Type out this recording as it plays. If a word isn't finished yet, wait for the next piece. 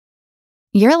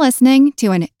You're listening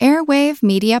to an Airwave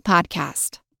Media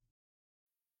Podcast.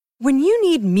 When you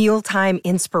need mealtime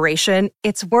inspiration,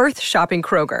 it's worth shopping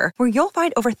Kroger, where you'll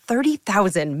find over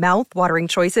 30,000 mouth-watering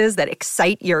choices that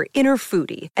excite your inner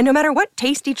foodie. And no matter what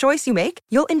tasty choice you make,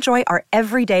 you'll enjoy our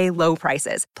everyday low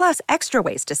prices, plus extra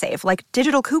ways to save, like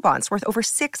digital coupons worth over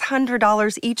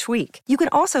 $600 each week. You can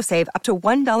also save up to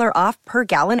 $1 off per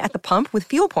gallon at the pump with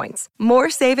fuel points.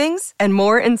 More savings and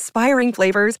more inspiring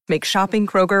flavors make shopping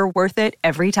Kroger worth it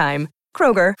every time.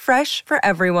 Kroger, fresh for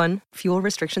everyone. Fuel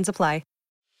restrictions apply.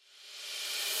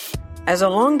 As a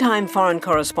longtime foreign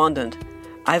correspondent,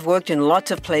 I've worked in lots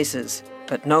of places,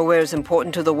 but nowhere as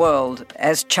important to the world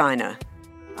as China.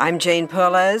 I'm Jane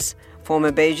Perlez,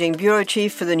 former Beijing bureau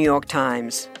chief for the New York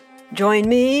Times. Join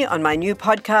me on my new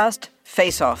podcast,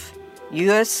 Face Off,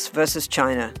 U.S. versus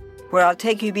China, where I'll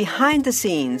take you behind the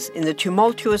scenes in the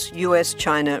tumultuous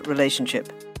U.S.-China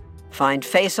relationship. Find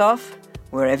Face Off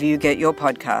wherever you get your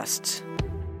podcasts.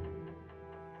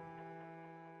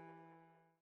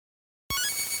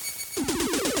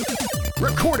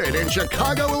 Recorded in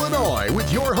Chicago, Illinois,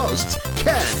 with your hosts,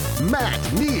 Ken,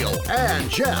 Matt, Neil, and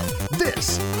Jeff.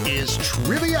 This is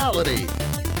Triviality.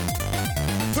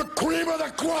 The cream of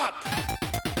the crop!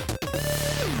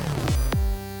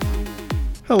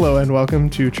 Hello and welcome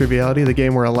to Triviality, the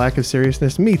game where a lack of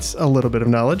seriousness meets a little bit of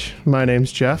knowledge. My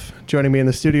name's Jeff. Joining me in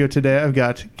the studio today, I've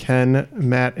got Ken,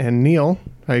 Matt, and Neil.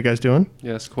 How you guys doing?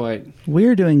 Yes, quite.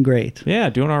 We're doing great. Yeah,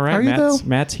 doing all right. Are you though?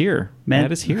 Matt's here.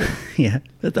 Matt is here. Yeah,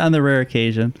 that's on the rare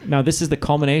occasion. Now, this is the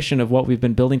culmination of what we've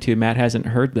been building to. Matt hasn't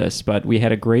heard this, but we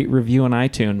had a great review on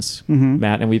iTunes,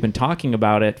 Matt, and we've been talking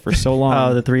about it for so long.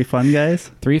 Oh, the three fun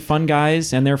guys? Three fun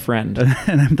guys and their friend.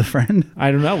 And I'm the friend?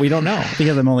 I don't know. We don't know.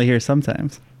 Because I'm only here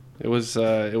sometimes. It was.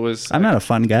 I'm not a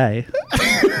fun guy.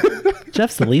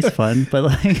 Jeff's the least fun, but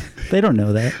like they don't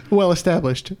know that. Well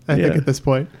established, I think, at this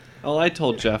point. Well, I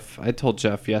told Jeff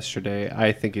yesterday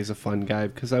I think he's a fun guy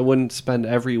because I wouldn't spend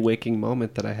every waking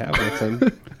moment that I have with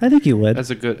him. I think you would.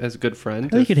 As a good friend. I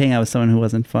think you'd hang out with someone who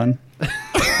wasn't fun.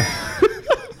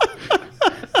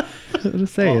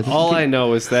 Just say it. All I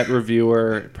know is that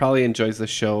reviewer probably enjoys the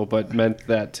show, but meant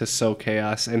that to sow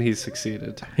chaos, and he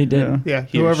succeeded. He did. Yeah,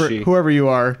 He or she. whoever you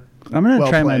are. I'm going to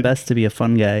try my played. best to be a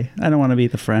fun guy. I don't want to be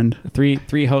the friend.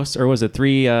 Three hosts, or was it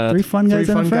three? Three fun guys,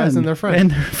 three and, fun a friend. guys and their friend.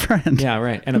 And their friend. Yeah,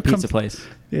 right. And a pizza place.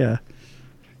 Yeah. You're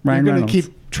Ryan going Reynolds. to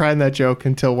keep trying that joke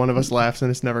until one of us laughs, and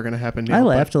it's never going to happen. Neil, I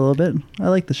laughed a little bit. I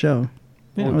liked the show.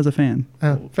 Yeah. I was a fan.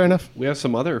 Fair enough. We have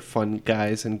some other fun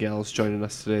guys and gals joining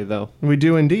us today, though. We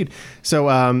do indeed.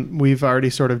 So we've already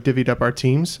sort of divvied up our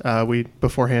teams. We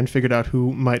beforehand figured out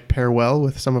who might pair well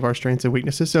with some of our strengths and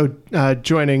weaknesses. So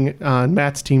joining on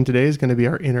Matt's team today is going to be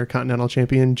our Intercontinental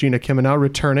Champion, Gina Kimenow,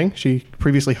 returning. She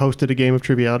previously hosted a game of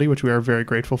Triviality, which we are very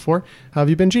grateful for. How have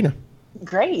you been, Gina?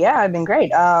 Great. Yeah, I've been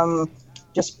great.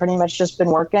 Just pretty much just been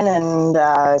working and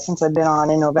since I've been on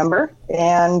in November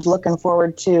and looking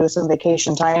forward to some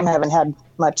vacation time. Haven't had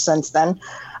much since then.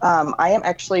 I am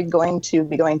actually going to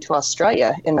be going to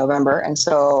Australia in November. And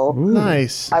so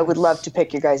Nice. I would love to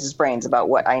pick your guys' brains about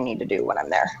what I need to do when I'm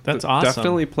there. That's awesome.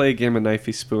 Definitely play a game of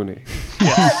Knifey Spoony.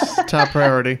 Top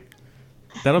priority.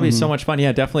 That'll be so much fun.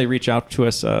 Yeah, definitely reach out to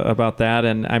us about that.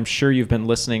 And I'm sure you've been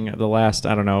listening the last,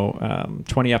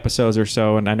 20 episodes or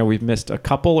so. And I know we've missed a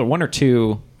couple or one or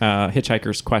two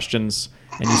Hitchhiker's questions.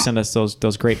 And you send us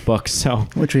those great books. So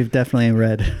Which we've definitely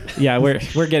read. yeah, we're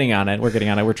getting on it.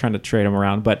 We're trying to trade them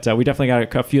around. But we definitely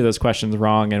got a few of those questions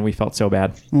wrong, and we felt so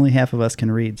bad. Only half of us can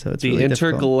read, so it's The really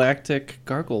difficult. Intergalactic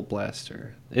Gargle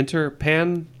Blaster.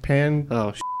 Pan.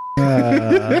 Oh,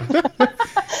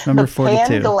 Number 42.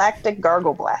 Pan-Galactic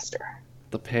Gargle Blaster.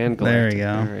 the Pan There Galactic. you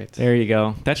go. All right. There you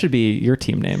go. That should be your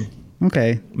team name,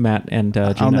 Okay. Matt and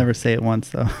Gina. I'll never say it once,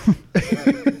 though.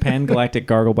 Pan Galactic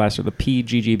Gargle Blaster, the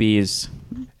PGGBs.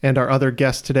 And our other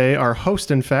guest today, our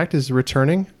host, in fact, is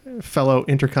returning, fellow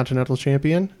Intercontinental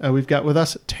Champion. We've got with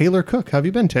us Taylor Cook. How have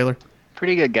you been, Taylor?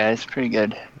 Pretty good, guys. Pretty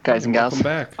good, guys and gals.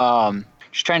 Welcome back.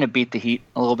 Just trying to beat the heat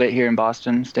a little bit here in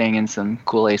Boston, staying in some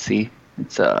cool AC.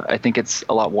 It's I think it's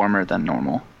a lot warmer than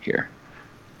normal here,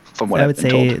 from what I I've would been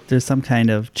say told. there's some kind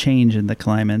of change in the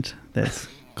climate that's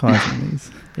causing these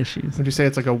issues. Would you say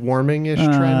it's like a warming-ish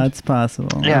trend? It's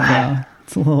possible. Yeah.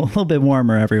 It's a little bit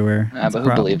warmer everywhere. That's a But who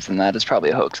problem. believes in that? It's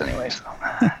probably a hoax anyway, so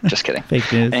just kidding.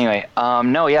 Fake news. Anyway,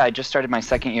 I just started my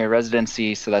second year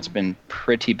residency, so that's been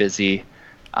pretty busy.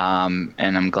 And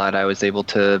I'm glad I was able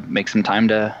to make some time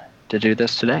to do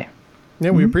this today.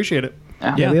 Yeah, we appreciate it.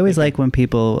 Yeah, we always like when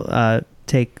people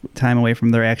take time away from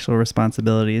their actual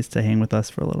responsibilities to hang with us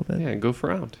for a little bit. Yeah, and goof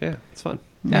around. Yeah, it's fun.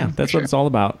 Yeah, that's what it's all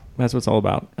about. That's what it's all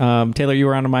about. Taylor, you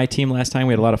were on my team last time.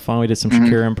 We had a lot of fun. We did some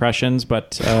Shakira impressions,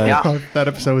 but that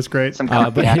episode was great. Some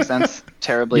Cockney accents,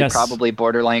 terribly, probably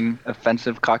borderline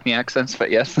offensive Cockney accents, but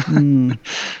yes.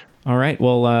 All right.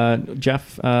 Well,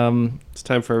 Jeff, it's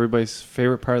time for everybody's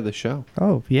favorite part of the show.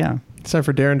 Oh, yeah. It's time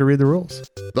for Darren to read the rules.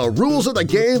 The rules of the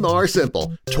game are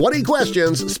simple. 20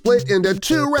 questions split into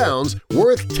 2 rounds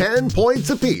worth 10 points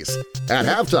apiece. At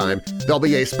halftime, there'll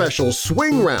be a special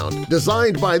swing round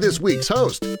designed by this week's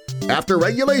host. After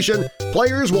regulation,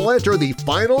 players will enter the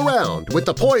final round with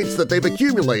the points that they've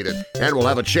accumulated and will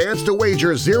have a chance to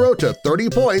wager 0 to 30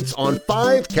 points on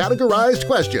 5 categorized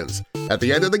questions. At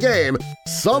the end of the game,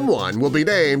 someone will be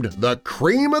named the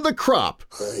cream of the crop.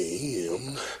 I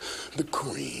am the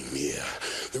cream,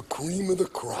 the cream of the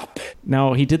crop.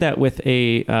 Now, he did that with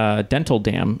a dental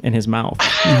dam in his mouth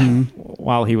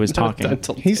while he was talking.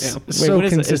 He's so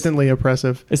consistently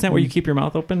oppressive. Isn't that where you keep your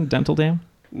mouth open, dental dam?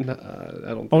 No, I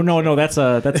don't. Oh no, that's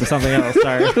something else.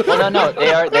 Sorry. Well, no,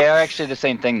 they are actually the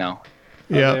same thing though.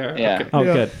 Yeah. Yeah. Okay. Oh,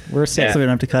 good. We're safe. So we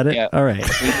don't have to cut it? Yeah. All right.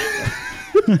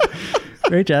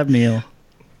 Great job, Neil.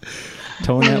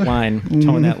 Towing that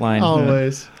line.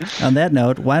 Always. On that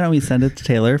note, why don't we send it to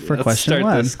Taylor for question start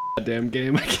 1? This goddamn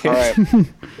game. I All can't. right.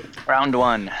 Round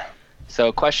 1.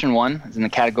 So question 1 is in the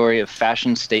category of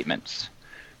fashion statements.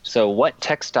 So what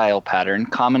textile pattern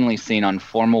commonly seen on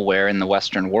formal wear in the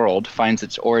Western world finds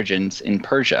its origins in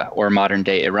Persia or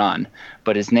modern-day Iran,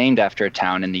 but is named after a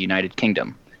town in the United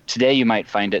Kingdom? Today you might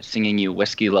find it singing you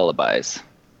whiskey lullabies.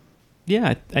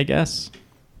 Yeah, I guess.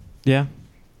 Yeah.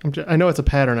 I know it's a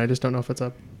pattern. I just don't know if it's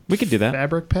a We could do that.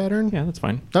 fabric pattern. Yeah, that's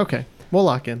fine. Okay. We'll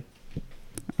lock in.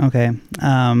 Okay.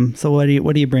 So what are you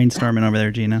brainstorming over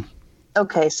there, Gina?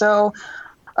 Okay, so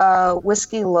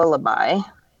Whiskey Lullaby.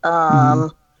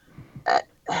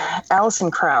 Alison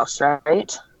Krauss,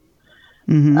 right?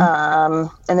 Mm-hmm.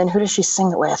 And then who does she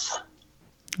sing it with?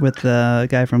 With the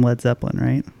guy from Led Zeppelin,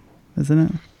 right? Isn't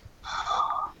it?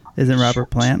 Isn't Robert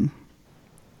Plant?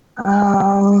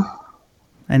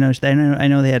 I know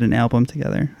they had an album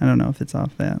together. I don't know if it's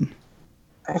off that.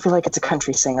 I feel like it's a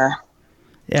country singer.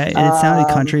 Yeah, and it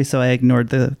sounded country, so I ignored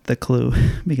the clue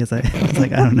because I was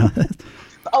like, I don't know.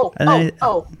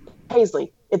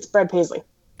 Paisley. It's Brad Paisley.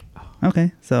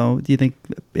 Okay, so do you think,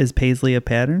 is Paisley a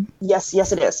pattern? Yes,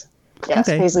 it is. Yes,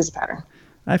 Okay. Paisley's a pattern.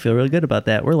 I feel really good about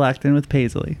that. We're locked in with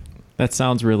Paisley. That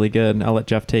sounds really good. I'll let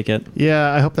Jeff take it.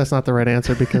 Yeah, I hope that's not the right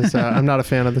answer because I'm not a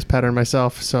fan of this pattern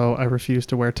myself, so I refuse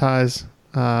to wear ties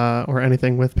or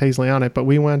anything with Paisley on it. But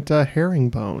we went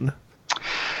herringbone.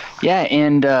 Yeah,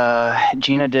 and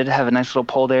Gina did have a nice little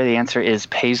poll there. The answer is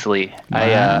Paisley.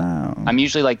 Wow. I'm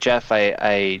usually like Jeff.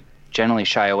 I generally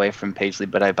shy away from Paisley,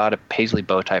 but I bought a Paisley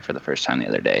bow tie for the first time the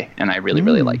other day, and I really,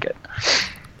 really like it.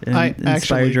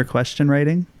 Inspired your question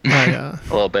writing? A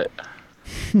little bit.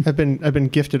 I've been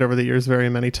gifted over the years very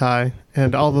many tie,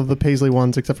 and all of the Paisley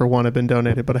ones except for one have been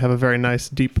donated, but I have a very nice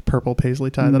deep purple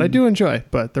Paisley tie that I do enjoy,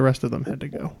 but the rest of them had to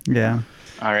go. Yeah.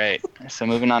 All right. So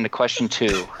moving on to question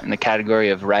 2 in the category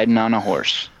of riding on a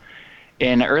horse.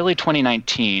 In early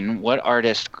 2019, what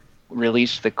artist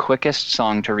released the quickest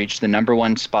song to reach the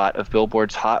 #1 spot of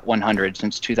Billboard's Hot 100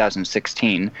 since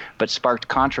 2016, but sparked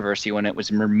controversy when it was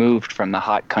removed from the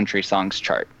Hot Country Songs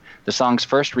chart? The song's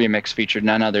first remix featured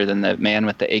none other than the man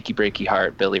with the achy breaky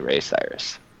heart, Billy Ray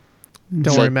Cyrus.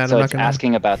 Don't worry, Matt. So I'm not it's going to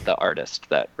asking about the artist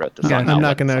that wrote the song. I'm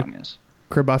not going to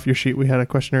crib off your sheet. We had a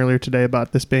question earlier today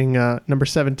about this being number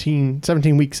 17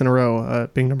 weeks in a row,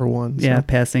 being #1. So. Yeah,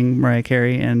 passing Mariah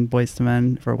Carey and Boyz II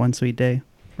Men for One Sweet Day,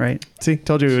 right? See,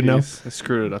 told you he would know. I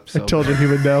screwed it up. I told you he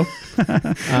would know.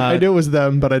 I knew it was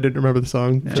them, but I didn't remember the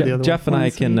song for the other Jeff one. and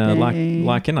I can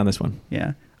lock in on this one.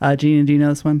 Yeah. Gina, do you know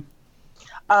this one?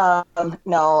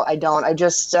 No, I don't. I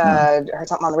just heard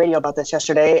something on the radio about this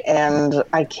yesterday, and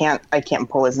I can't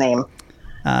pull his name.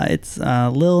 It's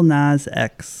Lil Nas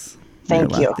X.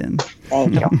 Thank you.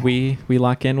 Thank you. We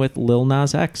lock in with Lil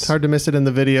Nas X. It's hard to miss it in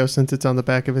the video since it's on the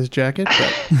back of his jacket.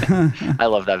 But I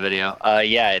love that video.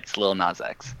 Yeah, it's Lil Nas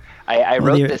X. I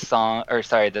wrote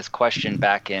this question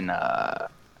back in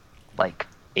like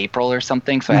April or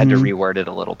something, so I had to reword it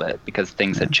a little bit because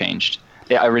things had changed.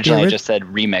 Yeah, originally I just said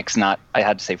remix, I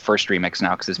had to say first remix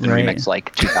now because it's been remixed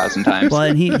like 2,000 times. Well,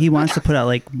 and he wants to put out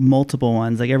like multiple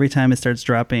ones. Like every time it starts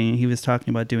dropping, he was talking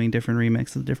about doing different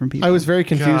remixes of different people. I was very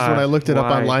confused when I looked it up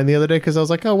online the other day because I was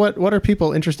like, oh, what are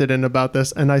people interested in about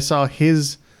this? And I saw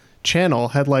his channel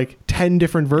had like 10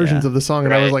 different versions of the song,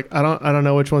 and I was like, I don't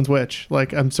know which one's which.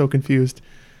 Like, I'm so confused.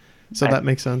 So that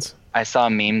makes sense. I saw a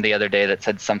meme the other day that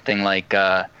said something like,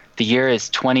 the year is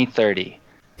 2030.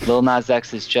 Lil Nas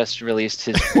X has just released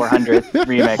his 400th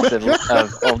remix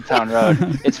of Old Town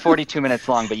Road. It's 42 minutes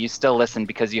long, but you still listen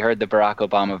because you heard the Barack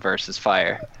Obama verse is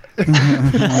fire.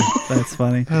 That's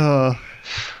funny.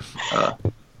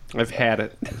 I've had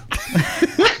it.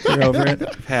 You're over it.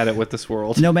 I've had it with this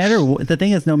world. The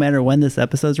thing is, no matter when this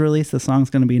episode's released, the song's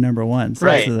going to be number one. So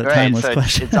Right, this is a right. timeless So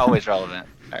question. it's always relevant.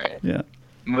 All right. Yeah.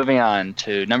 Moving on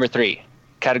to number 3.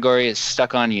 Category is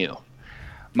Stuck on You.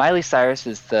 Miley Cyrus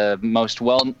is most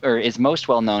well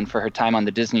known for her time on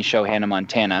the Disney show Hannah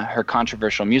Montana, her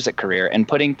controversial music career, and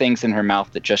putting things in her mouth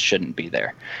that just shouldn't be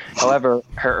there. However,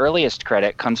 her earliest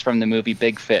credit comes from the movie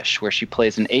Big Fish, where she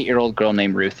plays an 8-year-old girl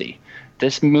named Ruthie.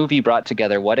 This movie brought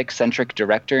together what eccentric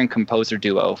director and composer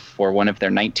duo for one of their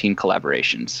 19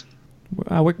 collaborations?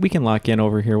 We can lock in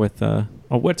over here with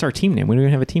what's our team name? We don't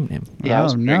even have a team name. Yeah, I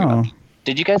was wondering about no. that.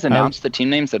 Did you guys announce the team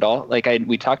names at all?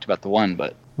 We talked about the one,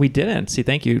 but We didn't. See,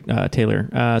 thank you,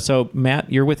 Taylor. So,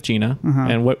 Matt, you're with Gina.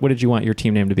 And what did you want your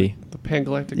team name to be? The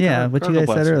Pan-Galactic what you guys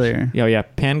said earlier. Oh, yeah.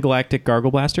 Pan-Galactic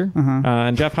Gargle Blaster.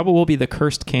 And Jeff, how about we'll be the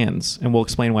Cursed Cans, and we'll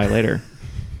explain why later.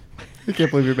 I can't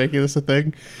believe you're making this a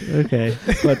thing. Okay.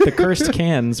 But the Cursed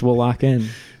Cans will lock in.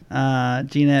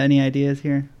 Gina, any ideas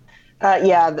here?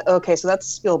 Okay, so that's a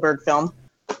Spielberg film.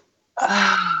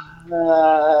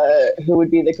 Who would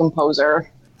be the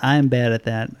composer? I'm bad at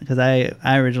that because I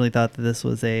originally thought that this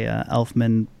was a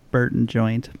Elfman Burton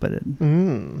joint, but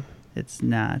it's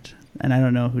not. And I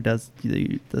don't know who does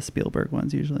the Spielberg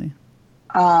ones usually.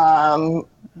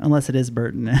 Unless it is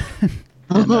Burton and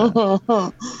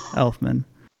Elfman.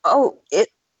 Oh,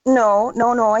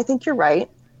 no. I think you're right.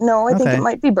 No, I think it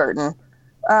might be Burton.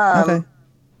 Okay.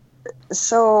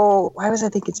 So why was I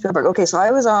thinking Spielberg? Okay, so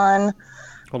I was on.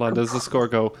 Hold on, does the score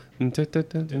go?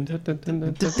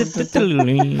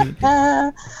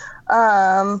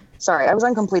 Sorry, I was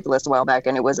on Complete the List a while back,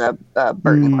 and it was a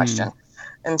Burton question.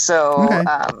 And so,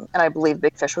 and I believe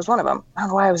Big Fish was one of them. I don't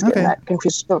know why I was getting that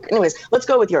confused. Anyways, let's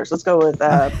go with yours. Let's go with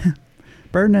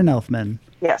Burton and Elfman.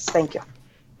 Yes, thank you.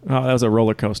 Oh, that was a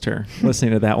roller coaster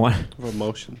listening to that one. Of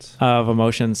emotions.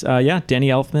 Danny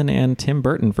Elfman and Tim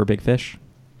Burton for Big Fish.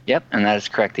 Yep, and that is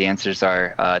correct. The answers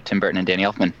are Tim Burton and Danny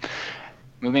Elfman.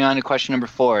 Moving on to question number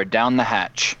 4, down the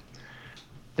hatch.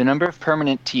 The number of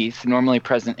permanent teeth normally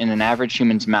present in an average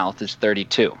human's mouth is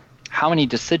 32. How many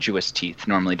deciduous teeth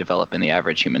normally develop in the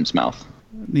average human's mouth?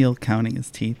 Neil counting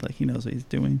his teeth like he knows what he's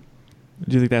doing.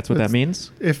 Do you think that's what that means?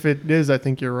 If it is, I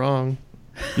think you're wrong.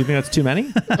 You think that's too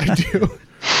many? I do.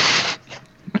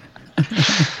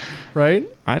 Right?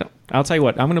 I'll tell you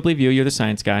what. I'm going to believe you. You're the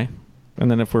science guy. And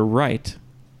then if we're right,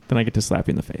 then I get to slap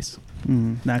you in the face.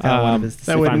 Knock out one of his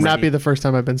that would not be the first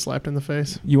time I've been slapped in the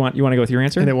face. You want to go with your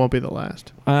answer? And it won't be the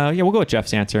last. We'll go with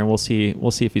Jeff's answer, and we'll see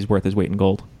if he's worth his weight in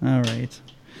gold. All right.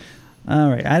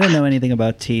 I don't know anything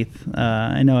about teeth.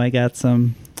 I know I got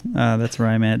some. That's where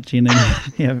I'm at. Gina,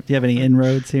 do you have any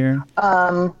inroads here?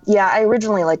 I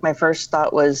originally, my first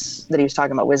thought was that he was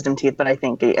talking about wisdom teeth, but I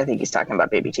think he's talking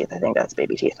about baby teeth. I think that's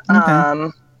baby teeth.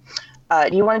 Okay.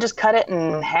 Do you want to just cut it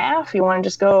in half? You want to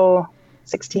just go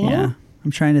 16? Yeah. I'm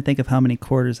trying to think of how many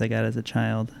quarters I got as a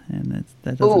child, and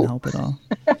that doesn't help at all.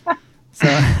 So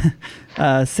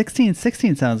 16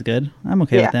 sounds good. I'm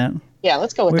okay with that. Yeah,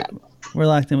 let's go with that. We're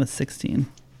locked in with 16.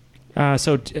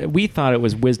 We thought it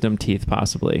was wisdom teeth,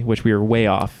 possibly, which we were way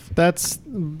off. But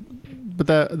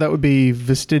that would be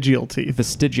vestigial teeth.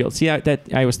 Vestigial. See,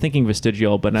 I was thinking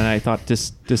vestigial, but then I thought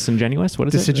disingenuous. What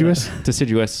is deciduous? it?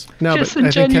 Deciduous. No, but I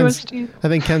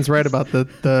think Ken's right about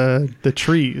the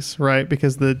trees, right?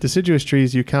 Because the deciduous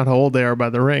trees, you count how old they are by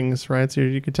the rings, right? So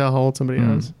you can tell how old somebody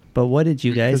is. But what did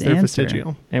you guys answer?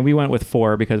 Vestigial. And we went with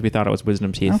 4 because we thought it was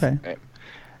wisdom teeth. Okay. Right.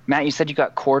 Matt, you said you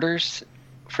got quarters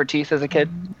for teeth as a kid?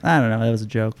 I don't know. That was a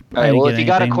joke. All right, well, if you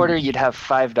got a quarter, you'd have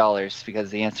 $5 because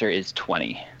the answer is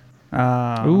 20.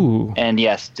 Ooh. And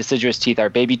yes, deciduous teeth are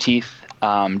baby teeth.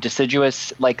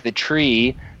 Deciduous, like the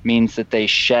tree, means that they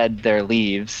shed their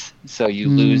leaves, so you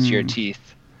lose your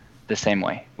teeth the same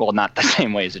way. Well, not the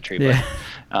same way as a tree,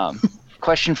 but...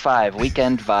 Question 5,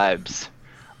 Weekend Vibes.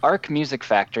 Arc Music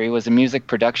Factory was a music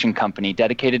production company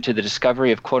dedicated to the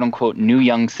discovery of quote-unquote new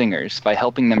young singers by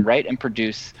helping them write and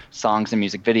produce songs and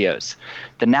music videos.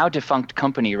 The now defunct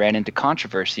company ran into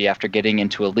controversy after getting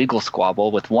into a legal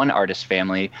squabble with one artist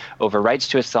family over rights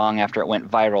to a song after it went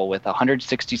viral with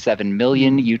 167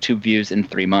 million YouTube views in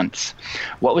 3 months.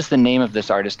 What was the name of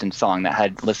this artist and song that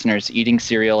had listeners eating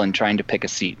cereal and trying to pick a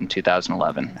seat in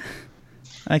 2011?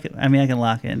 I can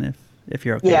lock in if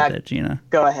you're okay with it, Gina.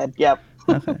 Go ahead. Yep.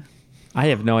 Okay. I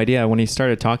have no idea. When he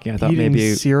started talking, I thought Eating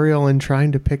maybe cereal and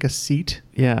trying to pick a seat.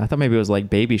 Yeah, I thought maybe it was like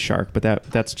Baby Shark, but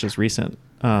that's just recent.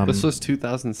 This was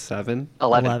 2007?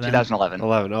 2011.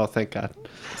 11. Oh, thank God.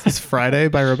 It's Friday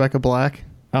by Rebecca Black.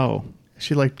 Oh.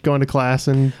 She like going to class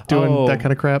and doing that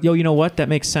kind of crap. Yo, you know what? That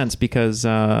makes sense because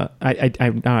I'm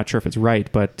not sure if it's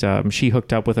right, but she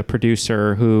hooked up with a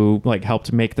producer who like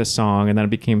helped make the song, and then it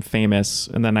became famous.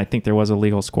 And then I think there was a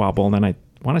legal squabble, and then I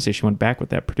want to say she went back with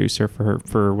that producer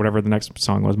for whatever the next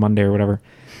song was, Monday or whatever.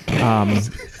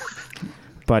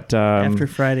 But after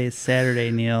Friday is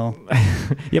Saturday, Neil.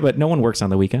 Yeah, but no one works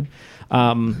on the weekend.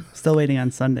 Still waiting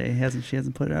on Sunday. She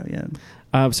hasn't put it out yet.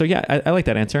 So yeah, I like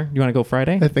that answer. You want to go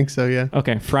Friday? I think so. Yeah.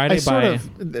 Okay, Friday.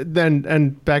 Then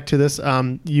and back to this.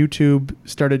 YouTube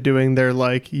started doing their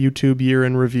like YouTube year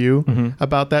in review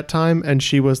about that time, and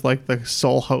she was like the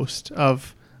sole host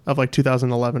of like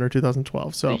 2011 or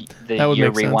 2012. So the that would year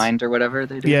make sense. Rewind or whatever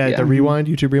they do. Yeah, the Rewind,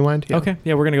 YouTube Rewind. Yeah. Okay,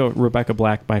 yeah, we're gonna go Rebecca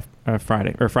Black by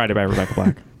Friday, or Friday by Rebecca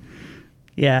Black.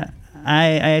 Yeah,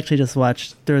 I actually just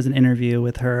watched. There was an interview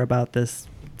with her about this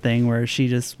thing where she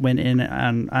just went in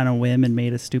on a whim and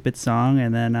made a stupid song,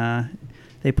 and then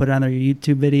they put it on their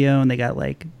YouTube video, and they got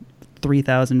like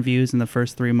 3,000 views in the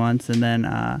first 3 months, and then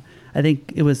I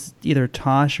think it was either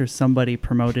Tosh or somebody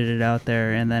promoted it out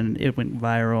there, and then it went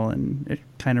viral, and it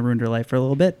kind of ruined her life for a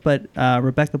little bit. But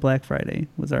Rebecca Black Friday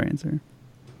was our answer.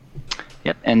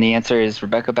 Yep, and the answer is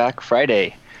Rebecca Black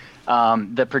Friday.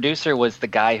 The producer was the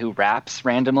guy who raps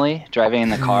randomly driving in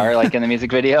the car, like in the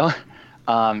music video.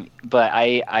 But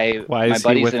my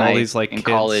buddies and I in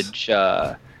college,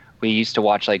 we used to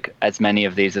watch like as many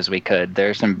of these as we could.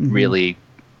 There's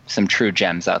some true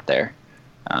gems out there.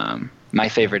 My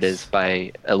favorite is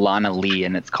by Ilana Lee,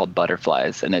 and it's called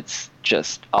Butterflies, and it's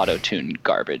just auto-tune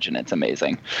garbage, and it's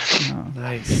amazing. Oh,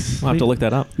 nice. We'll have to look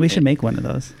that up. We should make one of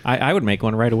those. I would make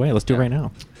one right away. Let's do it right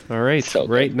now. All right. So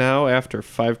right now, after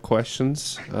 5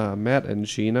 questions, Matt and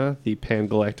Gina, the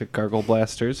Pan-Galactic Gargle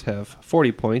Blasters, have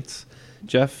 40 points.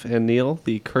 Jeff and Neil,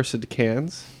 the Cursed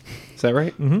Cans, is that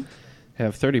right? Mm-hmm.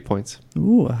 Have 30 points.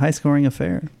 Ooh, a high-scoring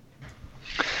affair.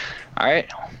 All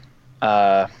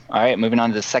right, moving on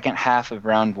to the second half of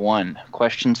round 1.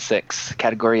 Question 6.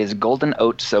 Category is Golden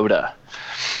Oat Soda.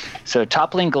 So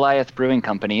Toppling Goliath Brewing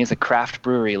Company is a craft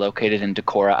brewery located in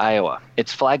Decorah, Iowa.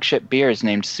 Its flagship beer is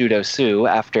named Pseudo Sue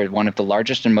after one of the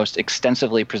largest and most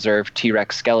extensively preserved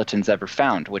T-Rex skeletons ever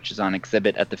found, which is on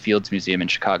exhibit at the Fields Museum in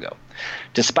Chicago.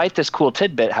 Despite this cool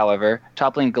tidbit, however,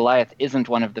 Toppling Goliath isn't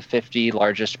one of the 50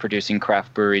 largest producing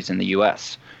craft breweries in the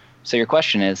U.S. So your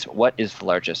question is, what is the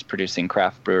largest producing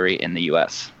craft brewery in the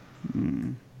U.S.?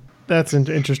 That's an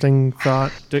interesting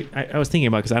thought. I was thinking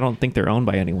about it because I don't think they're owned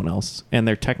by anyone else, and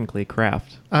they're technically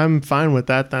craft. I'm fine with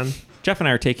that then. Jeff and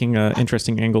I are taking an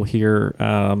interesting angle here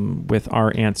with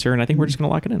our answer, and I think we're just going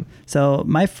to lock it in. So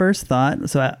my first thought,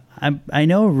 so I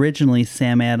know originally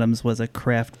Sam Adams was a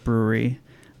craft brewery,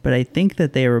 but I think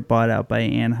that they were bought out by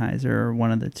Anheuser or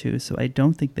one of the two, so I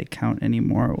don't think they count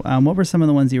anymore. What were some of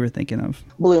the ones you were thinking of?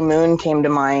 Blue Moon came to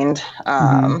mind.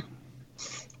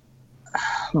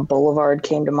 Boulevard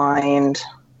came to mind.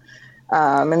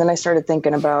 And then I started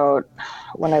thinking about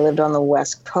when I lived on the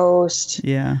West Coast.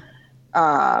 Yeah.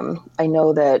 I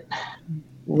know that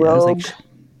Rogue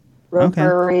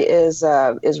Brewery is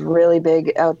really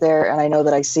big out there, and I know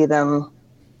that I see them.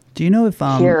 Do you know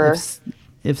here.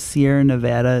 if Sierra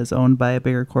Nevada is owned by a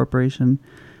bigger corporation?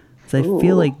 Because I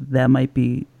feel like that might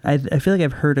be. I feel like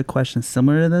I've heard a question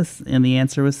similar to this, and the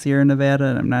answer was Sierra Nevada,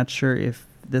 and I'm not sure if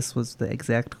this was the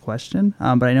exact question.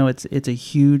 But I know it's a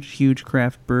huge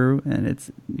craft brew, and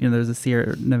it's there's a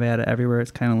Sierra Nevada everywhere.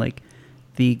 It's kind of like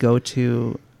the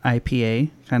go-to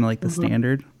IPA, kind of like the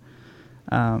standard.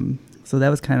 So that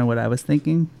was kind of what I was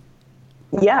thinking.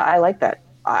 Yeah, I like that.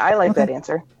 I like that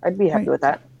answer. I'd be happy with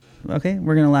that. Okay,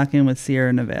 we're going to lock in with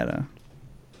Sierra Nevada.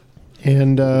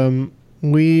 And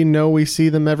we know we see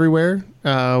them everywhere,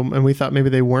 and we thought maybe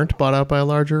they weren't bought out by a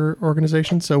larger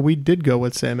organization, so we did go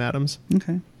with Sam Adams.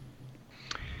 Okay.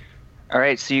 All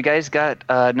right, so you guys got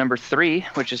number 3,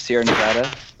 which is Sierra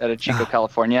Nevada out of Chico,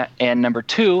 California, and number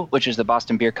 2, which is the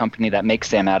Boston Beer Company that makes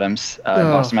Sam Adams in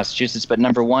Boston, Massachusetts, but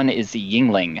number 1 is the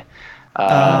Yuengling.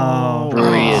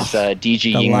 Brewery is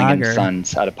DG Yuengling and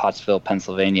Sons out of Pottsville,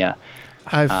 Pennsylvania.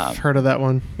 I've heard of that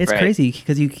one. It's crazy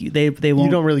because they won't.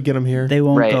 You don't really get them here. They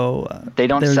won't go. They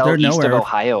don't sell east nowhere. of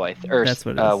Ohio, or That's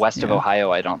what it is. west of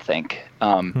Ohio. I don't think.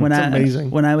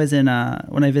 Amazing. When I was when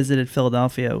I visited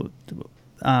Philadelphia,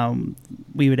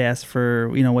 we would ask for,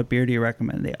 what beer do you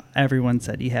recommend? Everyone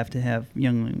said you have to have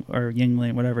Yuengling or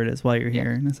Yingling, whatever it is, while you're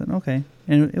here. And I said, okay.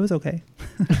 And it was okay.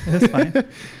 It was fine.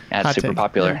 Yeah, it's super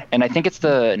popular. And I think it's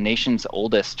the nation's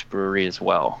oldest brewery as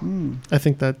well. I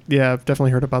think that, I've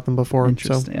definitely heard about them before. So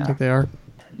Interesting. I think they are.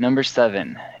 Number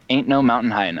 7, Ain't No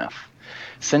Mountain High Enough.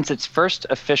 Since its first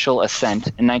official ascent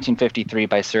in 1953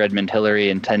 by Sir Edmund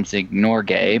Hillary and Tenzing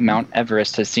Norgay, Mount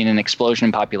Everest has seen an explosion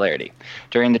in popularity.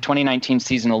 During the 2019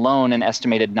 season alone, an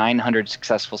estimated 900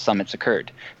 successful summits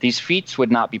occurred. These feats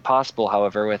would not be possible,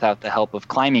 however, without the help of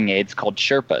climbing aids called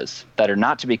Sherpas, that are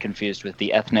not to be confused with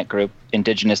the ethnic group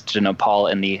indigenous to Nepal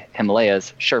and the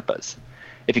Himalayas, Sherpas.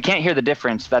 If you can't hear the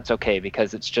difference, that's okay,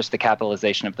 because it's just the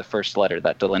capitalization of the first letter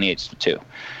that delineates the two.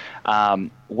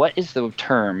 What is the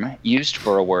term used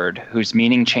for a word whose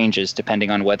meaning changes depending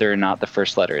on whether or not the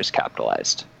first letter is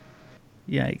capitalized?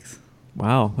 Yikes.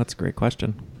 Wow, that's a great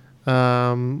question.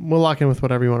 We'll lock in with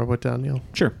whatever you want to put down, Neil.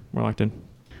 Sure, we're locked in.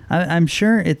 I'm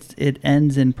sure it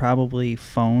ends in probably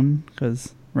phone,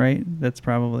 because, right? That's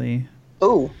probably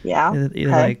Oh, yeah. either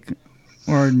like,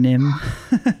 or nim.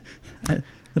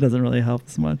 That doesn't really help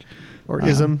as much. Or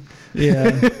ism. Yeah.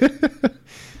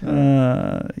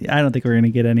 I don't think we're going to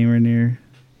get anywhere near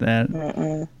that.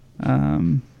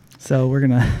 So we're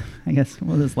going to, I guess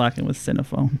we'll just lock in with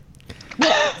Cinephone.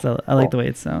 So I like the way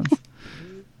it sounds.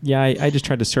 Yeah, I just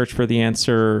tried to search for the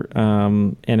answer,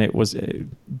 and it was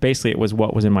basically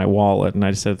what was in my wallet, and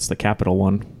I just said it's the capital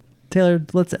one. Taylor,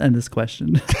 let's end this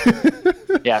question.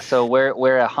 Yeah, so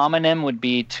where a homonym would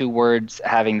be two words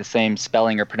having the same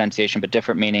spelling or pronunciation but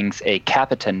different meanings, a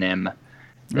capitonym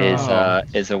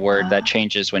is a word that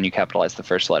changes when you capitalize the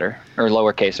first letter, or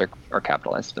lowercase or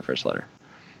capitalize the first letter.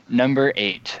 Number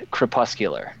 8,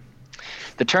 crepuscular.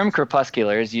 The term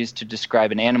crepuscular is used to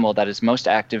describe an animal that is most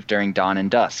active during dawn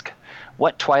and dusk.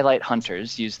 What twilight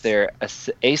hunters use their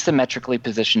asymmetrically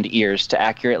positioned ears to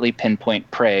accurately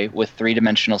pinpoint prey with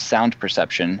three-dimensional sound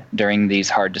perception during these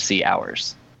hard-to-see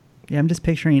hours? Yeah, I'm just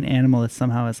picturing an animal that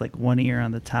somehow has like one ear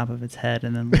on the top of its head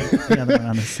and then like the other one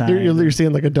on the side. You're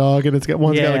seeing like a dog, and one's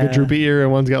got like a droopy ear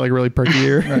and one's got like a really perky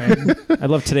ear. Right. I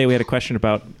love today we had a question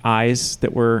about eyes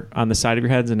that were on the side of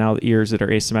your heads and now the ears that are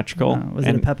asymmetrical. Was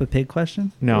it a Peppa Pig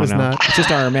question? No, It was not. It's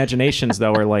just our imaginations,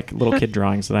 though, are like little kid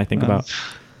drawings that I think about.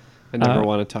 I never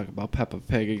want to talk about Peppa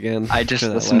Pig again. I just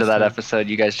listened to that episode.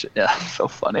 You guys, so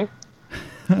funny.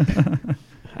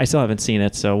 I still haven't seen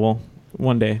it, so we'll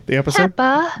one day. The episode?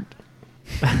 Peppa.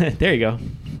 There you go.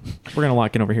 We're gonna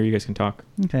lock in over here. You guys can talk.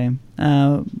 Okay.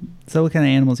 So what kind of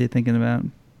animals are you thinking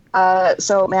about?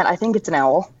 So, man, I think it's an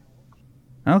owl.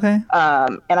 Okay.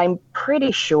 And I'm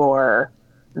pretty sure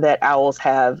that owls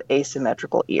have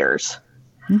asymmetrical ears.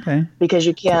 Okay. Because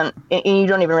you can't, and you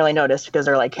don't even really notice because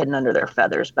they're like hidden under their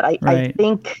feathers. But I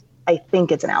think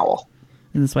it's an owl.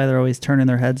 And that's why they're always turning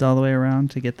their heads all the way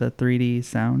around to get the 3D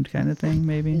sound kind of thing,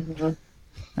 maybe? Mm-hmm.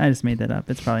 I just made that up.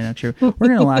 It's probably not true. We're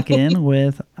going to lock in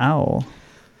with owl.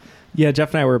 Yeah,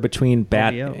 Jeff and I were between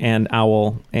bat and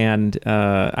owl, and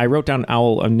I wrote down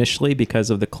owl initially because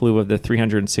of the clue of the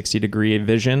 360-degree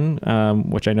vision,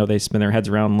 which I know they spin their heads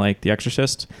around like The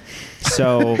Exorcist.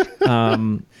 So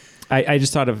I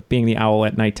just thought of being the owl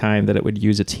at nighttime, that it would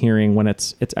use its hearing when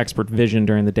it's expert vision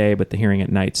during the day, but the hearing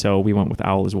at night. So we went with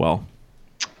owl as well.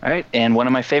 All right, and one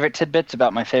of my favorite tidbits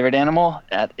about my favorite animal,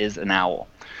 that is an owl.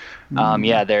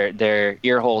 Yeah, their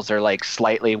ear holes are like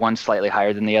slightly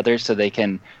higher than the other, so they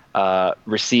can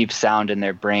receive sound in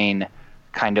their brain,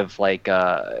 kind of like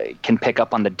can pick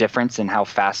up on the difference in how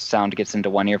fast sound gets into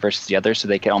one ear versus the other, so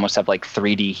they can almost have like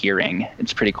 3D hearing.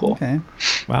 It's pretty cool. Okay.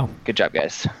 Wow. Good job,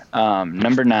 guys.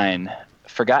 Number 9,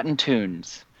 Forgotten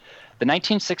Tunes. The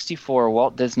 1964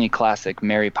 Walt Disney classic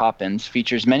Mary Poppins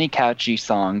features many catchy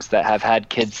songs that have had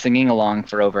kids singing along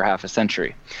for over half a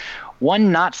century.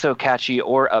 One not-so-catchy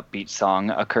or upbeat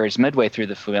song occurs midway through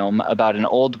the film about an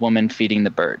old woman feeding the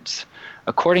birds.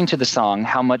 According to the song,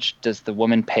 how much does the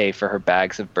woman pay for her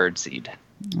bags of birdseed?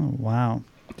 Oh, wow.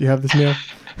 Do you have this, Neil?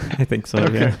 I think so,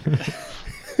 Okay.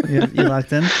 yeah. You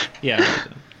locked in? Yeah.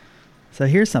 So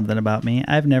here's something about me.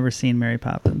 I've never seen Mary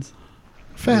Poppins.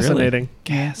 Fascinating.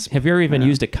 Gasp. Have you ever even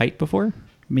used a kite before?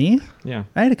 Me? Yeah.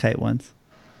 I had a kite once.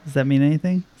 Does that mean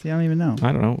anything? See, I don't even know.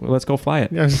 I don't know. Let's go fly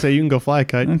it. I was going to say, you can go fly a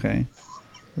kite. Okay.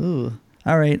 Ooh.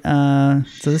 All right.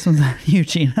 So this one's on you,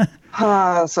 Gina.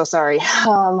 So sorry.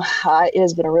 It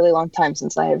has been a really long time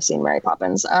since I have seen Mary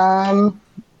Poppins.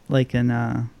 Like in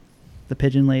The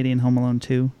Pigeon Lady in Home Alone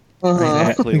 2.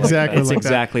 Exactly. Exactly. It's like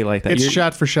exactly like that. It's You're-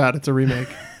 shot for shot. It's a remake.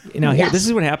 Now here, this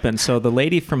is what happened. So the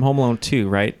lady from Home Alone 2,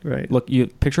 right? Right. Look, you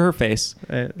picture her face.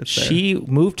 She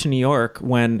moved to New York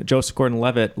when Joseph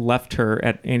Gordon-Levitt left her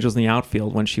at Angels in the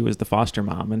Outfield when she was the foster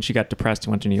mom, and she got depressed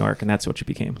and went to New York, and that's what she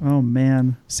became. Oh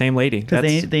man. Same lady.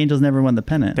 Because the Angels never won the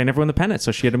pennant. They never won the pennant,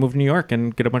 so she had to move to New York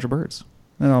and get a bunch of birds.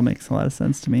 That all makes a lot of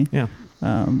sense to me. Yeah.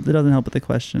 That doesn't help with the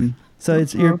question. So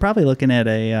you're probably looking at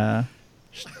a.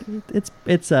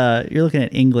 You're looking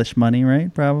at English money,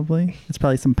 right? Probably. It's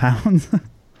probably some pounds.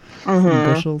 Some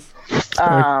bushels.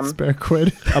 Spare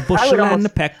quid. A bushel and a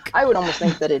peck. I would almost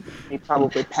think that it'd be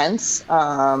probably pence.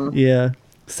 Yeah.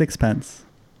 6 pence.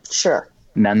 Sure.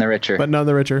 None the richer. But none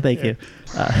the richer. Thank you.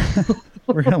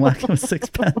 We're going to lock in with 6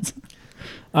 pence.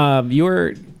 You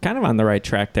were kind of on the right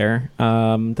track there.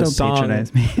 The Don't song,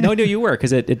 patronize me. No, you were,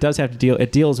 because it does have to deal.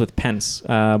 It deals with pence,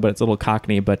 but it's a little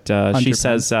cockney. But she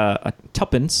says a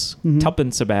tuppence,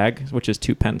 tuppence a bag, which is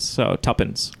 2 pence. So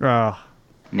tuppence. Oh,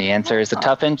 And the answer is a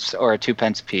tuppence or a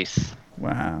 2-pence piece.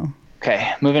 wow.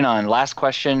 Okay, moving on. Last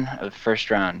question of the first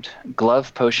round.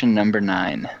 Glove potion number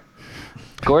 9.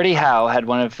 Gordie Howe had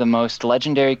one of the most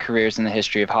legendary careers in the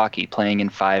history of hockey, playing in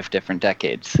 5 different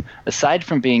decades. Aside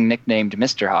from being nicknamed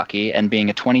Mr. Hockey and being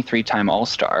a 23-time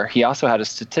All-Star, he also had a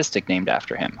statistic named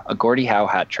after him, a Gordie Howe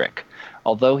hat trick.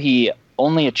 Although he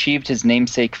only achieved his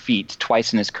namesake feat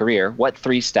twice in his career, what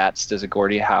 3 stats does a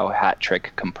Gordie Howe hat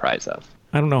trick comprise of?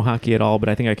 I don't know hockey at all, but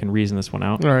I think I can reason this one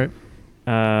out. All right.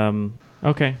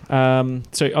 Okay.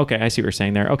 Okay, I see what you're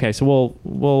saying there. Okay, so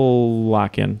we'll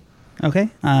lock in. Okay.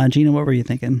 Gina, what were you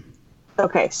thinking?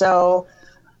 Okay, so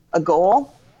a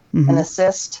goal, an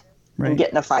assist, Right. and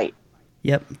get in a fight.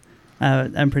 Yep.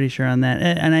 I'm pretty sure on that.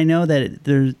 And I know that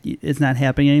it's not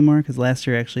happening anymore because last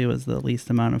year actually was the least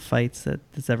amount of fights that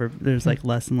there's like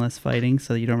less and less fighting,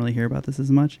 so you don't really hear about this as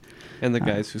much. And the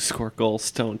guys who score goals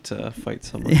don't fight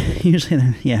someone. Usually,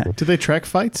 yeah. Do they track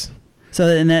fights? So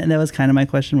and that was kind of my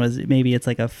question, was maybe it's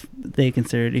like they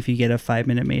consider it if you get a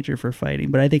 5-minute major for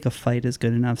fighting, but I think a fight is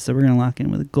good enough. So we're going to lock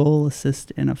in with a goal,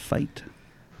 assist, and a fight.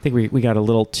 I think we got a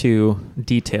little too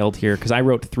detailed here because I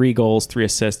wrote 3 goals, 3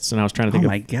 assists, and I was trying to think Oh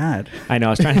my God. I know, I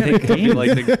was trying to think It'd be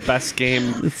like the best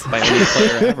game by any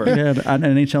player ever. Yeah, on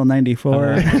NHL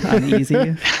 94 on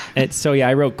easy.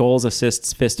 I wrote goals,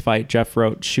 assists, fist fight. Jeff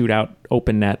wrote shootout,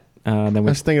 open net. Then I we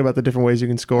was thinking about the different ways you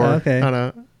can score Okay. on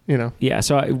a, Yeah,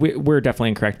 so we're definitely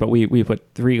incorrect, but we put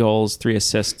 3 goals, 3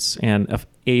 assists, and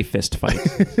a fist fight.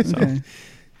 So. Okay.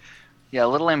 Yeah, a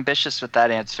little ambitious with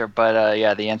that answer, but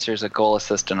the answer is a goal,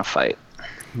 assist, and a fight.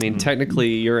 I mean, technically,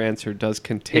 your answer does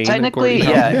contain Technically, a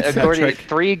Gordie Howe hat trick.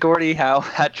 3 Gordie Howe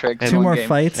hat tricks. Two in more one game.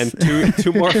 fights. And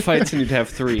two more fights, and you'd have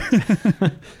 3.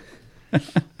 A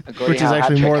Gordie which is Howe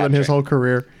actually hat more trick, than hat his trick. whole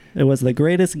career. It was the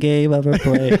greatest game ever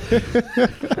played.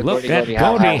 Look at Gordie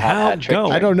Howe Gordie hat Howe trick. go.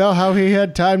 I don't know how he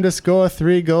had time to score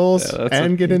 3 goals Yeah, that's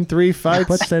and get in 3 fights.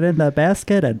 Puts it in the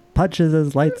basket and punches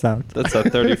his lights out. That's a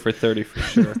 30 for 30 for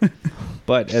sure.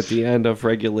 But at the end of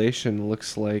regulation,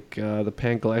 looks like the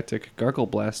Pangalactic Gargle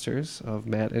Blasters of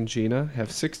Matt and Gina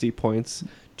have 60 points.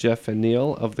 Jeff and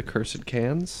Neil of the Cursed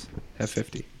Cans have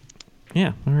 50.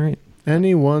 Yeah, all right.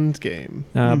 Anyone's game.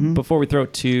 Before we throw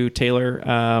it to Taylor,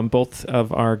 both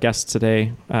of our guests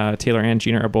today, Taylor and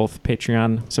Gina, are both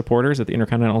Patreon supporters at the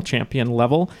Intercontinental Champion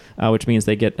level, which means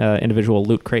they get individual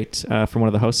loot crate from one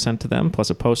of the hosts sent to them, plus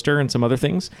a poster and some other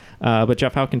things. But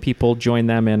Jeff, how can people join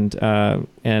them and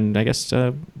I guess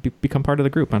become part of the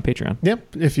group on Patreon?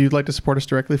 Yep. If you'd like to support us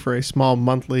directly for a small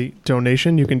monthly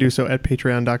donation, you can do so at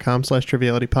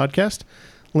patreon.com/trivialitypodcast.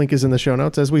 Link is in the show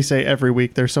notes. As we say every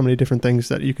week, there's so many different things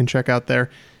that you can check out there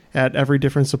at every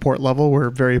different support level. We're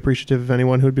very appreciative of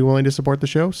anyone who'd be willing to support the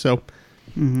show. So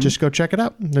just go check it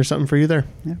out. There's something for you there.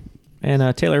 Yeah.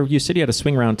 And Taylor, you said you had a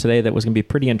swing round today that was going to be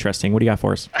pretty interesting. What do you got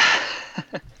for us?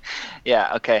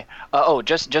 Yeah, okay.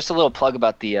 Just a little plug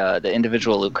about the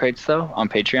individual loot crates though on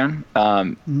Patreon.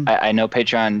 I know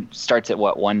Patreon starts at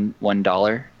what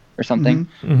 $1 or something.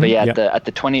 But yeah, at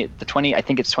the 20 I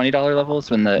think it's $20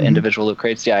 levels when the individual loot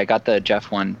crates. Yeah, I got the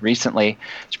Jeff one recently.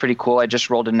 It's pretty cool. I just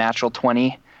rolled a natural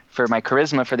 20 for my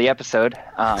charisma for the episode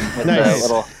with Nice. a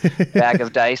little bag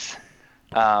of dice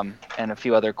and a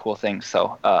few other cool things.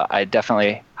 So I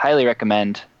definitely highly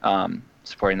recommend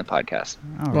supporting the podcast.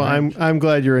 All Well, right. I'm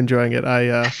glad you're enjoying it.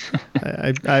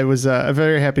 I was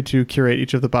very happy to curate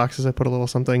each of the boxes. I put a little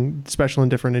something special and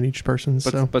different in each person's.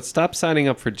 But, So but stop signing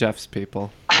up for Jeff's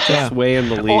people. Jeff's way in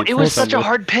the lead. Oh, it for was such a somebody.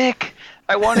 hard pick.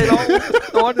 I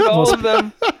wanted all of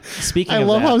them. Speaking I of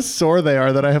love that, how sore they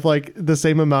are that I have like the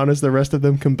same amount as the rest of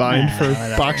them combined for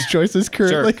box choices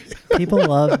currently. People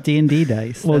love D&D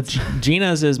dice. well,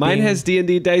 Gina's is Mine being, has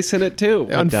D&D dice in it too.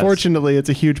 Unfortunately, it's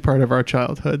a huge part of our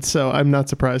childhood, so I'm not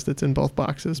surprised it's in both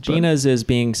boxes. But Gina's is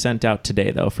being sent out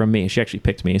today though from me. She actually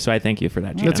picked me, so I thank you for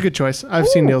that, Gina. that's a good choice. I've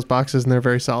seen Neil's boxes and they're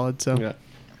very solid. So Yeah.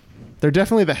 they're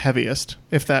definitely the heaviest,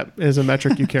 if that is a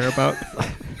metric you care about.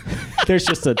 There's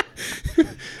just a.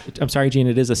 I'm sorry, Gene.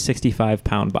 It is a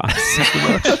 65-pound box.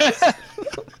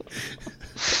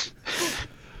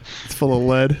 It's full of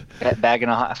lead. Bag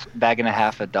and a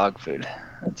half of dog food.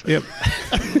 Yep.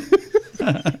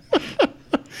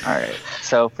 All right.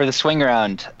 So for the swing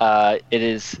round, it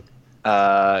is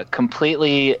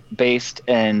completely based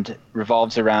and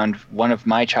revolves around one of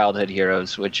my childhood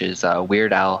heroes, which is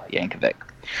Weird Al Yankovic.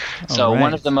 So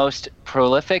one of the most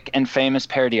prolific and famous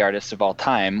parody artists of all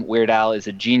time, Weird Al is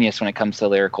a genius when it comes to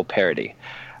lyrical parody.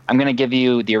 I'm going to give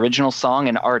you the original song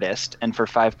and artist, and for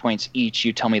 5 points each,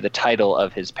 you tell me the title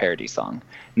of his parody song.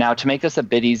 Now, to make this a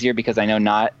bit easier, because I know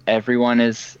not everyone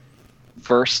is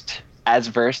versed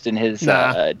in his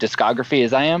discography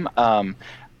as I am,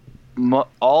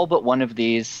 all but one of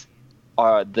these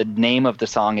are the name of the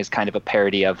song is kind of a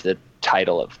parody of the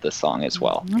title of the song as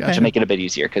well, to make it a bit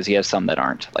easier, because he has some that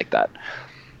aren't like that.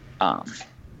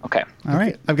 Okay. All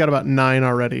right. I've got about 9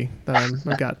 already that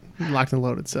I've got locked and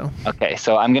loaded. So Okay,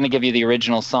 so I'm going to give you the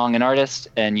original song and artist,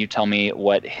 and you tell me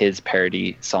what his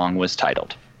parody song was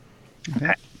titled.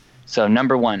 Okay. So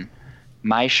number 1,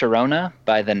 My Sharona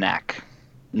by The Knack.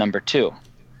 Number 2,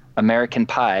 American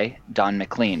Pie, Don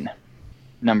McLean.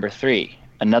 Number 3,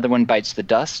 Another One Bites the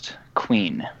Dust,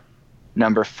 Queen.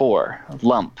 Number 4,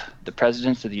 Lump, The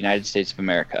Presidents of the United States of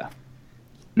America.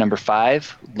 Number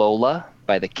 5, Lola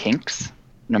by The Kinks.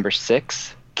 Number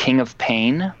 6, King of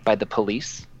Pain by The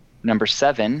Police. Number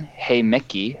 7, Hey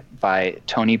Mickey by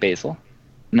Tony Basil.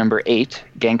 Number 8,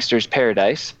 Gangster's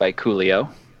Paradise by Coolio.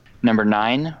 Number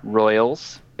 9,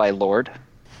 Royals by Lorde.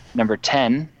 Number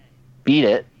 10, Beat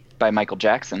It by Michael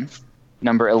Jackson.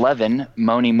 Number 11,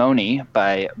 Moni Moni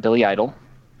by Billy Idol.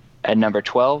 And number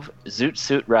 12, Zoot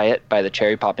Suit Riot by the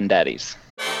Cherry Poppin' Daddies.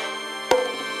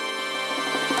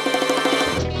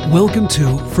 Welcome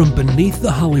to From Beneath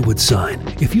the Hollywood Sign.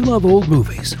 If you love old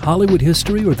movies, Hollywood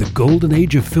history, or the golden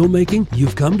age of filmmaking,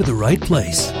 you've come to the right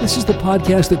place. This is the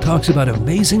podcast that talks about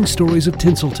amazing stories of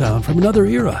Tinseltown from another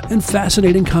era and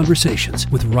fascinating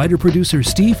conversations with writer-producer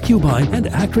Steve Cubine and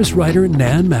actress-writer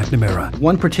Nan McNamara.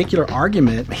 One particular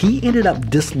argument, he ended up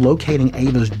dislocating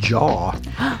Ava's jaw.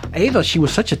 Ava, she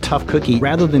was such a tough cookie.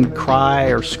 Rather than cry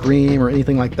or scream or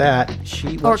anything like that,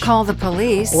 Or call the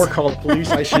police. Or call the police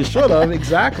like she should have,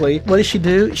 exactly. What does she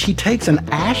do? She takes an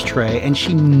ashtray and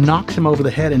she knocks him over the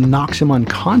head and knocks him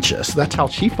unconscious. That's how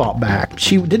she fought back.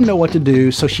 She didn't know what to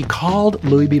do, so she called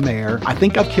Louis B. Mayer. I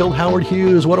think I've killed Howard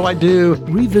Hughes. What do I do?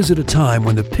 Revisit a time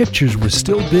when the pictures were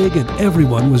still big and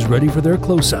everyone was ready for their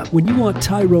close-up. When you want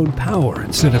Tyrone Power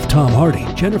instead of Tom Hardy,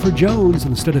 Jennifer Jones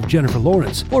instead of Jennifer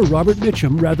Lawrence, or Robert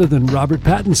Mitchum rather than Robert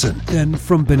Pattinson, then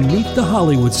From Beneath the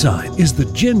Hollywood Sign is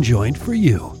the gin joint for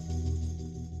you.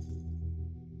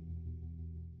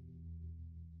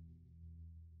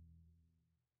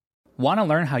 Want to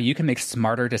learn how you can make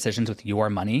smarter decisions with your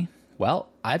money? Well,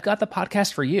 I've got the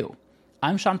podcast for you.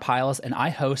 I'm Sean Piles, and I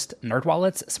host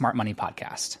NerdWallet's Smart Money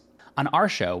Podcast. On our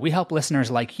show, we help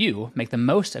listeners like you make the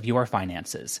most of your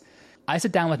finances. I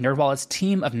sit down with NerdWallet's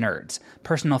team of nerds,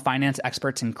 personal finance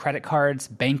experts in credit cards,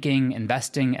 banking,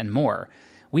 investing, and more.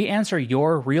 We answer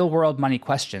your real-world money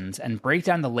questions and break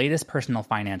down the latest personal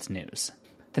finance news.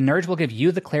 The nerds will give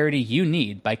you the clarity you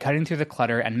need by cutting through the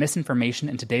clutter and misinformation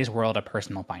in today's world of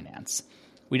personal finance.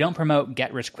 We don't promote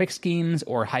get-rich-quick schemes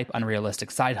or hype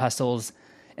unrealistic side hustles.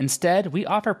 Instead, we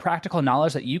offer practical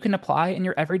knowledge that you can apply in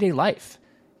your everyday life.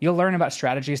 You'll learn about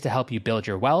strategies to help you build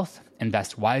your wealth,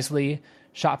 invest wisely,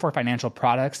 shop for financial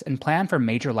products, and plan for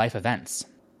major life events.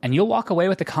 And you'll walk away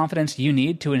with the confidence you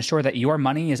need to ensure that your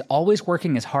money is always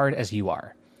working as hard as you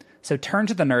are. So turn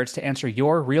to the nerds to answer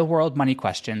your real-world money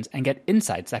questions and get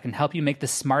insights that can help you make the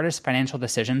smartest financial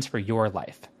decisions for your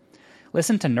life.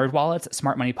 Listen to NerdWallet's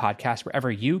Smart Money Podcast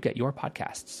wherever you get your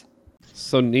podcasts.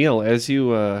 So Neil, as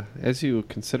you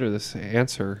consider this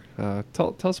answer,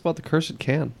 tell us about the Cursed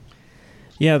Can.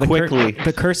 Yeah, quickly.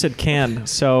 The cursed can.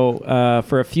 So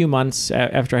for a few months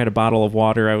after I had a bottle of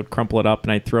water, I would crumple it up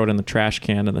and I'd throw it in the trash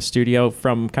can in the studio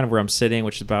from kind of where I'm sitting,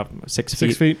 which is about 6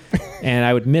 feet. 6 feet. And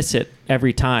I would miss it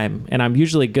every time. And I'm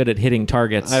usually good at hitting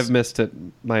targets. I've missed it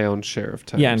my own share of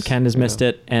times. Yeah, and Ken has missed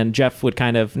it. And Jeff would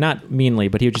kind of, not meanly,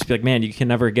 but he would just be like, man, you can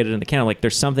never get it in the can. I'm like,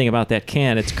 there's something about that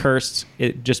can. It's cursed.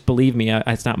 Just believe me,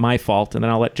 it's not my fault. And then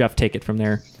I'll let Jeff take it from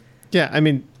there. Yeah, I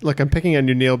mean, look, I'm picking on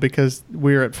you, Neil, because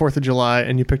we were at 4th of July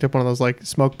and you picked up one of those like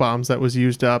smoke bombs that was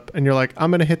used up, and you're like,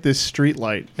 I'm going to hit this street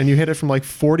light, and you hit it from like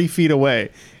 40 feet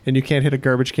away, and you can't hit a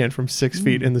garbage can from 6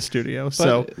 feet in the studio. But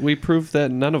so we proved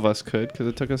that none of us could because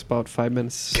it took us about 5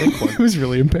 minutes to sink one. It was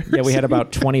really embarrassing. Yeah, we had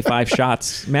about 25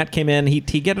 shots. Matt came in, he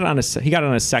got it on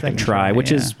a second try,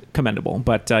 which is commendable.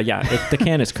 But the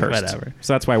can is cursed. Whatever.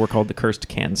 So that's why we're called the cursed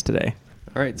cans today.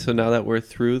 All right, so now that we're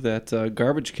through that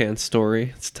garbage can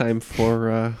story, it's time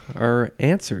for our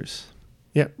answers.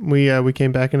 Yeah, we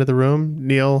came back into the room.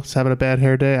 Neil's having a bad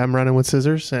hair day. I'm running with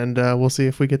scissors, and we'll see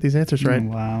if we get these answers right.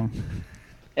 Wow.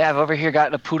 Yeah, I've over here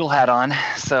got a poodle hat on,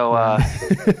 so...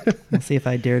 We'll see if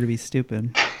I dare to be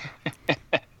stupid.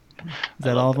 Is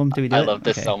that all of them? Do we do I it? love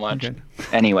this Okay, so much. good.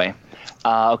 Anyway,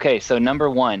 okay, so number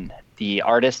 1, the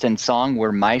artist and song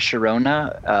were My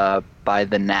Sharona by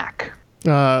The Knack.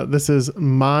 This is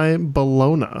My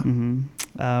Bologna.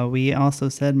 Mm-hmm. We also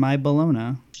said My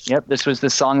Bologna. Yep, this was the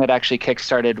song that actually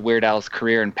kickstarted Weird Al's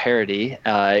career in parody.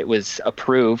 It was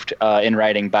approved in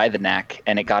writing by The Knack,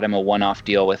 and it got him a one-off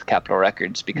deal with Capitol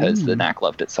Records because The Knack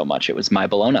loved it so much. It was My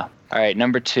Bologna. All right,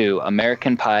 number 2,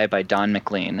 American Pie by Don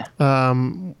McLean.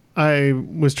 I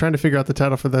was trying to figure out the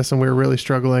title for this, and we were really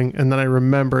struggling. And then I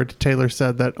remembered Taylor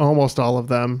said that almost all of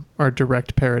them are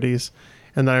direct parodies.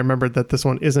 And then I remembered that this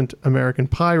one isn't American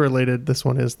Pie related. This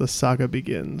one is The Saga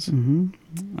Begins.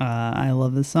 Mm-hmm. I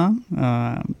love this song.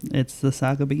 It's The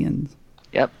Saga Begins.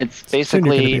 Yep, it's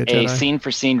basically a Jedi. a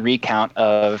scene-for-scene recount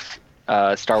of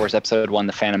Star Wars Episode 1,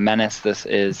 The Phantom Menace. This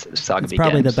is Saga It's Begins.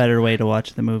 probably the better way to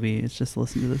watch the movie. It's just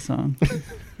listen to the song.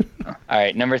 All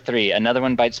right, number 3, Another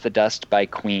One Bites the Dust by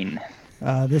Queen.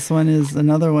 This one is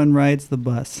Another One Rides the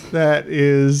Bus. That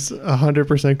is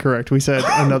 100% correct. We said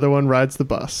Another One Rides the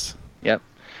Bus. Yep.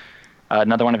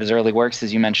 Another one of his early works,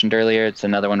 as you mentioned earlier, it's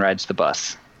Another One Rides the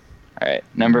Bus. All right.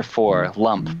 Number 4,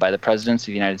 Lump by the Presidents of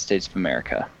the United States of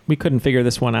America. We couldn't figure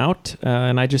this one out,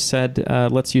 and I just said,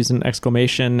 let's use an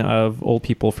exclamation of old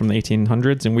people from the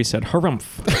 1800s, and we said, harumph.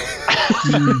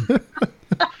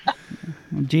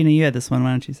 Gina, you had this one. Why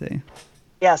don't you say?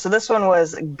 Yeah, so this one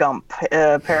was Gump,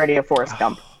 parody of Forrest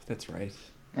Gump. That's right.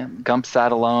 Yeah, Gump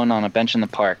sat alone on a bench in the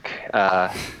park.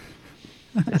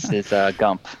 This is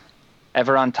Gump.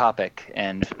 Ever on topic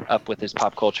and up with his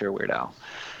pop culture Weird Al.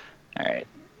 All right.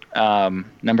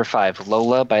 Number 5,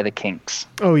 Lola by the Kinks.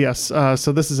 Oh, yes.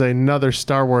 So this is another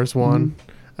Star Wars one.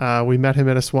 We met him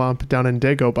in a swamp down in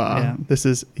Dagobah. Yeah. This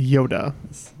is Yoda.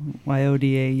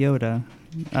 Yoda.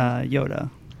 Yoda.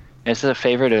 This is a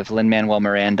favorite of Lin-Manuel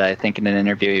Miranda. I think in an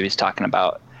interview he was talking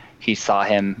about he saw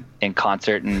him in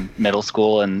concert in middle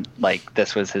school and like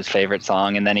this was his favorite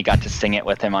song, and then he got to sing it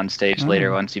with him on stage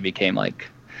later once he became like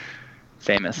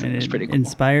famous. And it was pretty cool.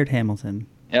 Inspired Hamilton.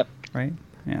 Yep. Right?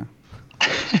 Yeah.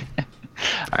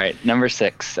 All right, number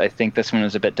 6. I think this one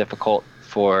was a bit difficult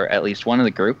for at least one of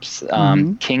the groups.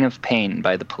 King of Pain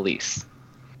by The Police.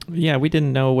 Yeah, we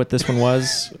didn't know what this one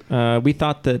was. We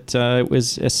thought that it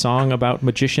was a song about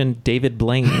magician David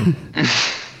Blaine.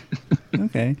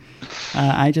 Okay.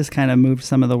 I just kind of moved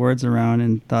some of the words around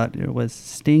and thought it was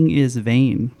Sting is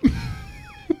Vain.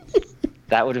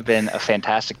 That would have been a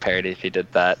fantastic parody if you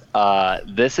did that.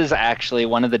 This is actually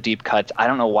one of the deep cuts. I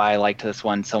don't know why I liked this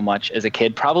one so much as a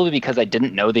kid. Probably because I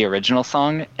didn't know the original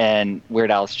song, and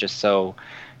Weird Al's just so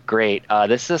great.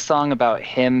 This is a song about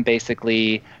him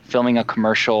basically filming a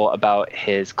commercial about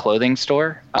his clothing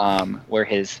store, where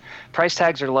his price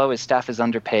tags are low, his staff is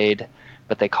underpaid,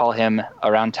 but they call him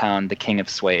around town the King of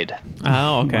Suede.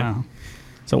 Oh, okay. Wow.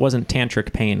 So it wasn't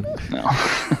Tantric Pain. No.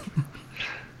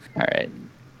 All right.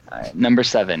 Number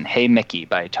 7, Hey Mickey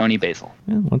by Tony Basil.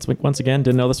 Yeah, once again,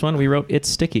 didn't know this one. We wrote It's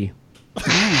Sticky.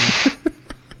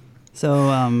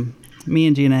 So me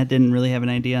and Gina didn't really have an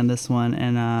idea on this one,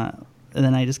 and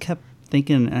then I just kept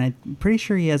thinking, and I'm pretty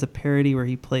sure he has a parody where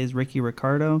he plays Ricky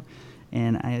Ricardo,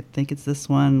 and I think it's this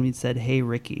one. We said Hey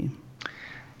Ricky.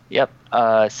 Yep.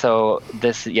 So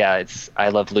this, it's I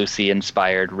Love Lucy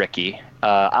inspired Ricky.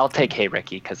 I'll take Hey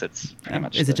Ricky because it's pretty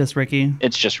much. Is it just Ricky?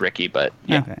 It's just Ricky, but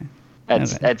yeah. Okay.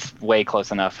 That's way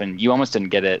close enough, and you almost didn't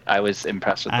get it. I was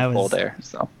impressed with the pull there.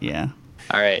 So yeah.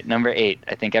 All right, number 8.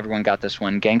 I think everyone got this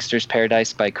one. Gangster's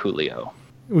Paradise by Coolio.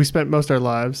 we spent most of our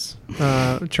lives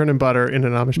churning butter in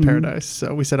an Amish paradise.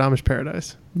 So we said Amish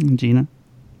paradise. Gina?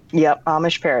 Yep,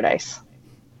 Amish paradise.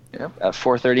 Yep. At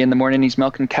 4:30 in the morning, he's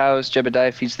milking cows.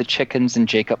 Jebediah feeds the chickens, and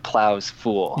Jacob plows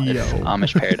fool. It's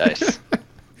Amish paradise.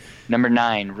 Number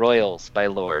 9, Royals by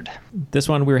Lorde. This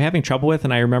one we were having trouble with,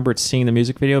 and I remembered seeing the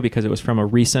music video because it was from a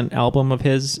recent album of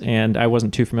his, and I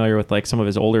wasn't too familiar with like some of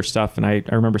his older stuff, and I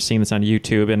remember seeing this on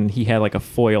YouTube, and he had like a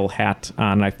foil hat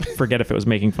on. I forget if it was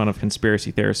making fun of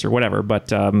conspiracy theorists or whatever, but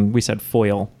we said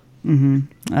foil.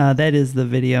 That is the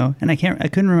video, and I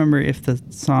couldn't remember if the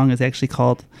song is actually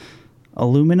called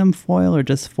aluminum foil or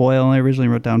just foil. I originally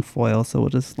wrote down foil, so we'll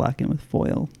just lock in with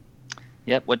foil.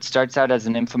 Yep, what starts out as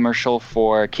an infomercial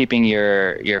for keeping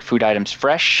your food items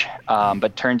fresh,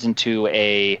 but turns into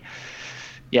a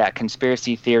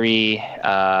conspiracy theory,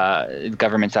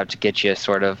 government's out to get you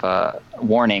sort of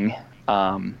warning.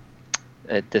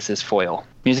 This is foil.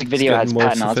 Music video has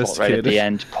Patton Oswalt right at the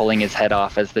end pulling his head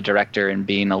off as the director and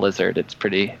being a lizard. It's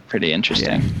pretty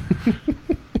interesting. Yeah.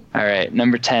 All right,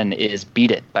 number 10 is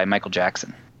Beat It by Michael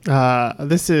Jackson.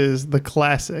 This is the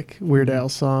classic Weird Al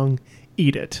song,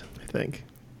 Eat It. Think.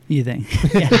 You think?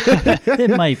 Yeah.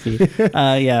 It might be.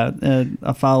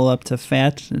 A follow-up to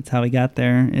Fat. It's how he got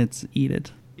there. It's Eat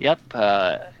It. Yep.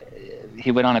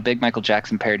 He went on a big Michael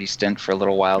Jackson parody stint for a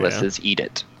little while. Yeah. This is Eat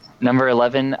It. Number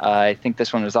 11, I think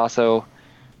this one was also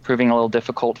proving a little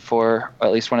difficult for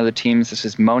at least one of the teams. This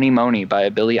is Moni Moni by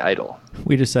Billy Idol.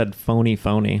 We just said phony. I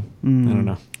don't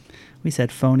know. We said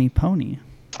phony pony.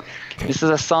 This is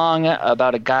a song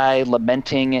about a guy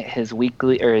lamenting his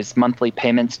monthly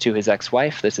payments to his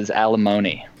ex-wife. This is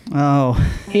alimony. Oh.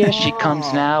 Here she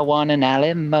comes now on an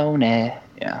alimony.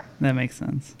 Yeah. That makes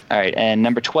sense. All right, and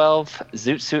number 12,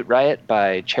 Zoot Suit Riot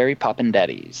by Cherry Poppin'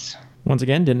 Daddies. Once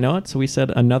again, didn't know it, so we said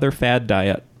Another Fad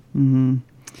Diet.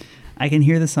 I can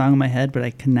hear the song in my head, but I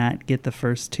cannot get the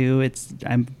first two.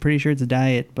 I'm pretty sure it's a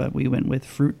diet, but we went with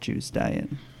Fruit Juice Diet.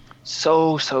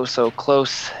 So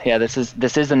close. Yeah, this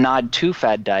is a nod to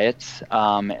fad diets.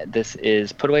 This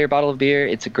is Put Away Your Bottle of Beer.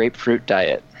 It's a grapefruit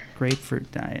diet.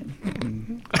 Grapefruit diet.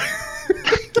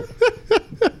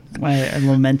 Why I'm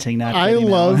lamenting not. I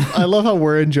love how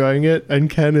we're enjoying it,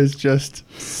 and Ken is just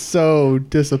so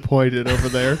disappointed over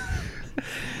there.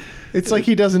 It's like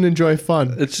he doesn't enjoy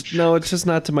fun. It's just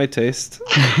not to my taste.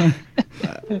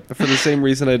 For the same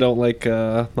reason I don't like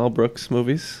Mel Brooks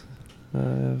movies.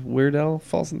 Weird Al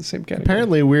falls in the same category.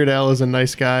 Apparently Weird Al is a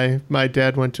nice guy. My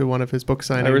dad went to one of his book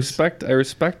signings. I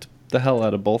respect the hell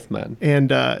out of both men. And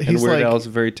Weird Al is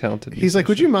very talented. He's like,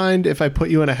 would you mind if I put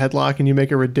you in a headlock and you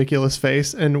make a ridiculous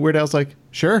face? And Weird Al's like,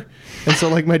 sure. And so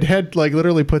like my dad like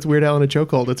literally puts Weird Al in a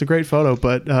chokehold. It's a great photo,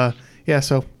 but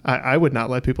so I would not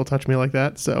let people touch me like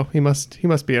that. So he must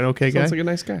be an okay guy. Sounds like a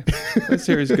nice guy. Let's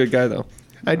hear he's a good guy though.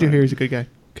 I do hear he's a good guy.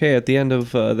 Okay, at the end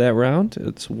of that round,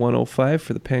 it's 105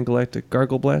 for the Pangalactic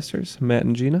Gargle Blasters, Matt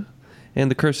and Gina, and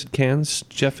the Cursed Cans,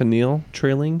 Jeff and Neil,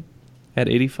 trailing at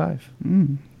 85.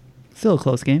 Still a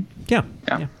close game. Yeah.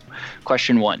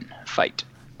 Question 1, fight.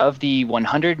 Of the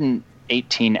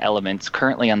 118 elements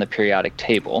currently on the periodic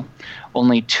table,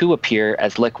 only 2 appear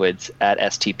as liquids at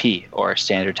STP, or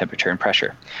standard temperature and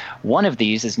pressure. One of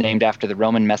these is named after the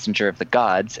Roman messenger of the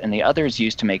gods, and the other is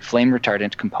used to make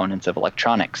flame-retardant components of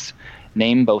electronics.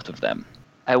 Name both of them.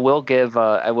 I will give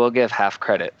half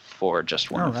credit for just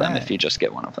one of them if you just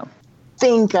get one of them.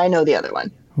 Think I know the other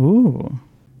one. Ooh.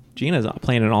 Gina's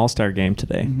playing an all-star game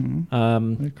today.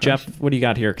 Jeff, what do you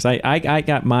got here? Because I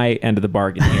got my end of the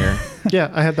bargain here.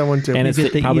 Yeah, I had that one too. And it's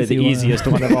probably the easiest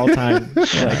one of all time.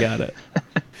 So I got it.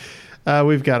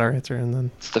 We've got our answer, and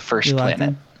then it's the first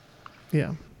planet.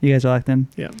 Yeah. You guys are locked in?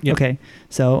 Yeah. Yep. Okay.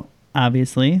 So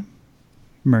obviously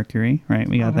Mercury, right?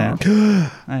 We got that.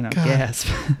 I know. God. Gasp.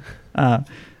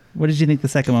 What did you think the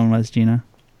second one was, Gina?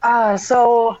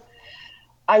 So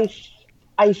I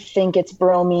think it's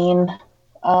bromine.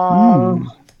 I'm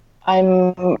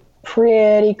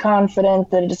pretty confident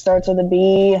that it starts with a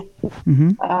B.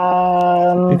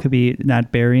 It could be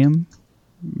not barium,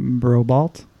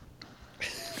 brobalt.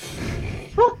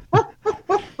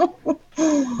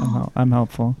 I'm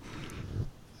helpful.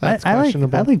 That's I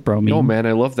like bromine. Oh man,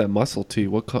 I love that muscle tee.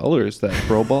 What color is that?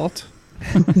 Brobalt?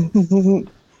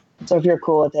 So if you're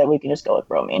cool with it, we can just go with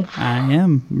bromine. I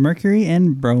am. Mercury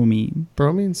and bromine.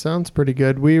 Bromine sounds pretty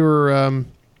good. We were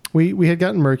we had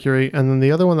gotten mercury, and then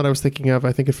the other one that I was thinking of,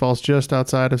 I think it falls just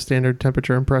outside of standard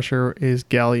temperature and pressure, is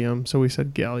gallium. So we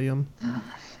said gallium.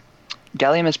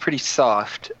 Gallium is pretty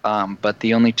soft, but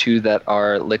the only 2 that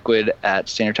are liquid at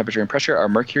standard temperature and pressure are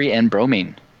mercury and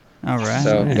bromine. All right.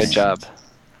 So good job.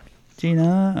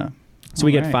 Gina. So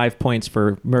we get 5 points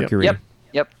for mercury.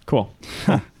 Yep. Cool.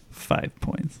 5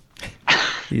 points.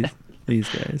 These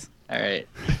guys. All right.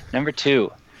 Number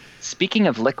 2. Speaking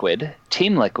of Liquid,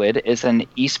 Team Liquid is an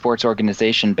esports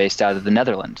organization based out of the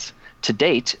Netherlands. To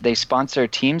date, they sponsor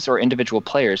teams or individual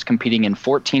players competing in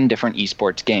 14 different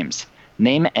esports games.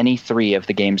 Name any 3 of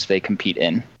the games they compete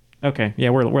in. Okay,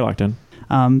 yeah, we're locked in.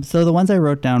 So the ones I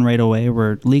wrote down right away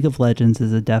were League of Legends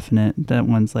is a definite. That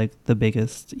one's like the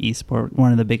biggest esport,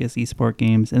 one of the biggest esport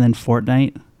games. And then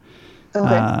Fortnite.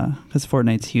 Okay. Because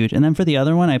Fortnite's huge. And then for the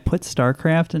other one, I put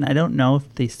StarCraft, and I don't know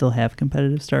if they still have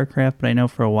competitive StarCraft, but I know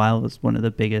for a while it was one of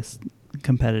the biggest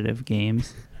competitive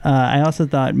games. I also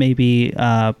thought maybe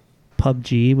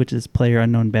PUBG, which is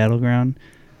PlayerUnknown Battleground,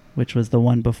 which was the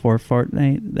one before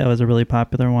Fortnite. That was a really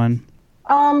popular one.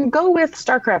 Go with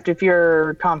StarCraft if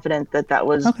you're confident that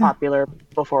was popular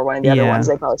before one of the other ones.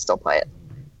 They probably still play it.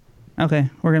 Okay,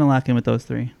 we're going to lock in with those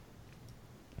 3.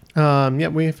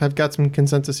 I've got some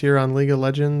consensus here on League of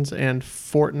Legends and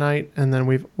Fortnite, and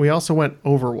then we also went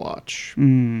Overwatch.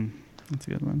 That's a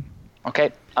good one.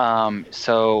 Okay,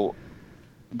 so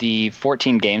the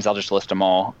 14 games, I'll just list them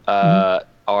all,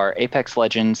 are Apex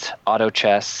Legends, Auto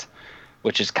Chess,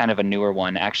 which is kind of a newer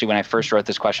one. Actually, when I first wrote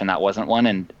this question, that wasn't one,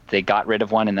 and they got rid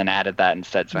of one and then added that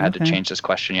instead, so I had to change this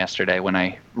question yesterday when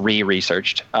I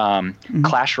re-researched.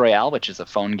 Clash Royale, which is a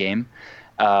phone game.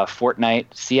 Fortnite,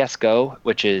 CSGO,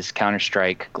 which is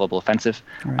Counter-Strike Global Offensive,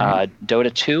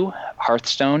 Dota 2,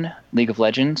 Hearthstone, League of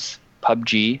Legends,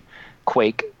 PUBG,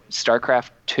 Quake,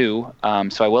 StarCraft 2.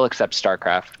 So I will accept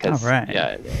StarCraft because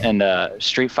and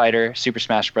Street Fighter, Super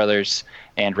Smash Brothers,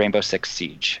 and Rainbow Six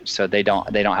Siege. So they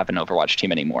don't have an Overwatch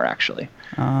team anymore actually,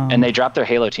 and they dropped their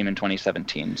Halo team in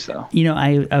 2017. So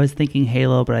I was thinking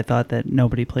Halo, but I thought that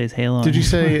nobody plays Halo. Did you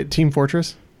say Team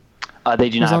Fortress?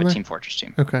 They do not have a Team Fortress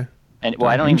team. Okay. And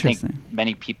I don't even think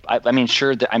many people. I'm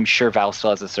sure Valve still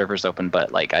has the servers open,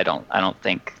 but like I don't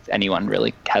think anyone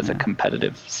really has a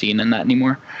competitive scene in that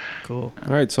anymore. Cool.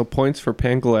 All right, so points for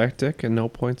Pangalactic and no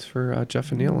points for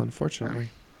Jeff and Neil. Unfortunately,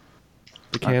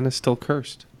 the can is still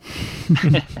cursed.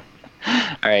 All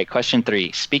right, question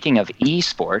 3. Speaking of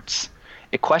esports,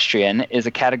 equestrian is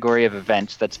a category of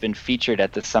events that's been featured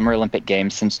at the Summer Olympic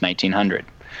Games since 1900.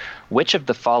 Which of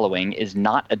the following is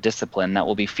not a discipline that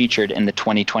will be featured in the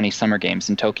 2020 Summer Games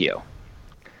in Tokyo?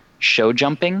 Show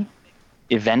jumping,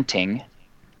 eventing,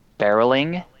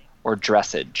 barreling, or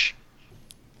dressage?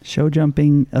 Show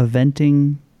jumping,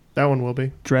 eventing. That one will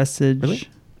be. Dressage. Really?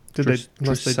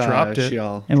 Unless they dropped it.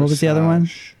 And what was the other one?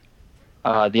 The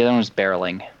other one was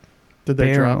barreling. Did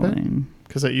they drop it?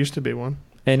 Because it used to be one.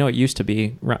 I know it used to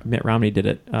be. Mitt Romney did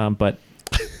it, but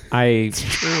I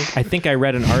think I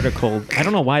read an article. I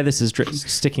don't know why this is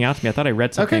sticking out to me. I thought I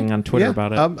read something on Twitter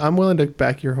about it. I'm willing to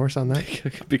back your horse on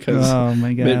that. Because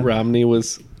Mitt Romney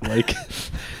was like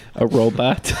a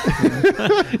robot.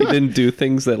 He didn't do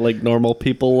things that like normal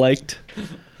people liked.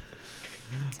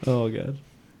 Oh, God.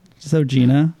 So,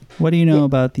 Gina, what do you know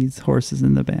about these horses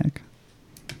in the back?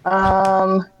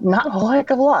 Not a whole heck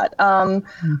of a lot.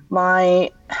 My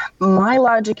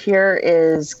logic here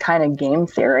is kind of game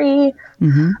theory.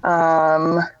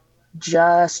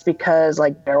 Just because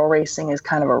like barrel racing is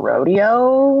kind of a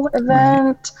rodeo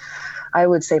event, I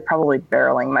would say probably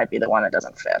barreling might be the one that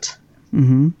doesn't fit.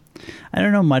 I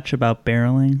don't know much about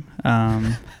barreling.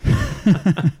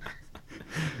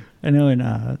 I know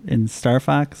in Star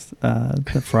Fox,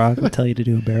 the frog will tell you to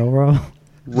do a barrel roll.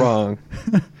 Wrong.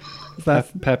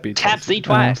 Peppy. Tap Z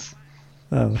twice.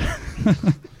 So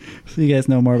you guys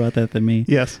know more about that than me.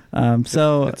 Yes.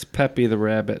 So it's Peppy the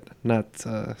rabbit, not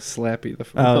Slappy the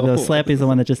frog. Oh, no, Slappy's the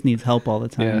one that just needs help all the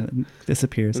time and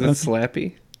disappears. Is it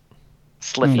Slappy?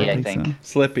 Slippy, I think. So.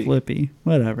 Slippy. Flippy.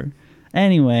 Whatever.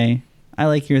 Anyway, I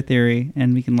like your theory,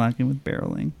 and we can lock in with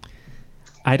barreling.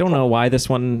 I don't know why this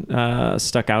one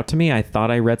stuck out to me. I thought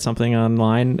I read something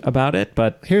online about it,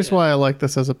 but here's why I like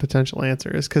this as a potential answer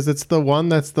is because it's the one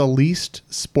that's the least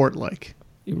sport-like.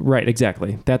 Right,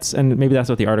 exactly. And maybe that's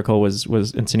what the article was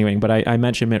insinuating. But I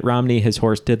mentioned Mitt Romney, his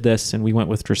horse did this, and we went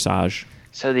with dressage.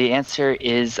 So the answer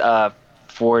is,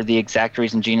 for the exact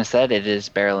reason Gina said, it is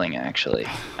barreling, actually.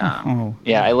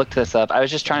 Yeah, I looked this up. I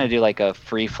was just trying to do like a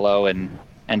free flow and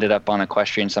ended up on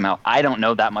equestrian somehow. I don't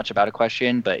know that much about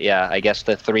equestrian, but yeah, I guess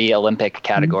the 3 Olympic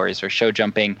categories are show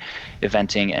jumping,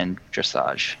 eventing, and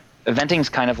dressage. Eventing is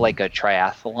kind of like a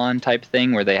triathlon type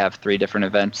thing where they have 3 different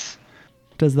events.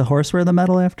 Does the horse wear the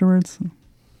medal afterwards?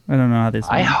 I don't know how this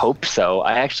works. I hope so.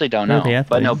 I actually don't know.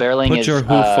 But no, barreling is... Put your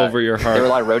hoof over your heart. There were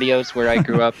a lot of rodeos where I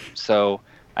grew up, so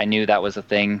I knew that was a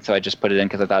thing, so I just put it in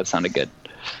because I thought it sounded good.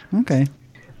 Okay.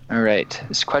 All right.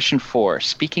 This is question 4.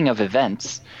 Speaking of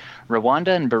events, Rwanda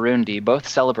and Burundi both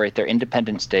celebrate their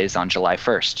independence days on July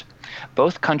 1st.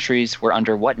 Both countries were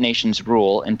under what nation's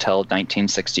rule until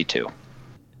 1962?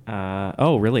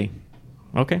 Oh, really?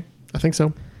 Okay. I think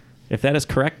so. If that is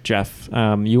correct, Jeff,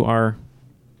 you are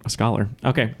a scholar.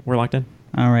 Okay, we're locked in.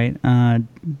 All right.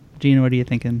 Gina, what are you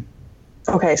thinking?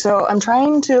 Okay, so I'm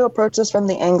trying to approach this from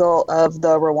the angle of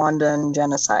the Rwandan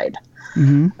genocide.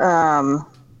 Mm-hmm.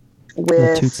 With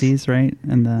the Tutsis, right?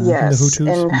 And the yes, the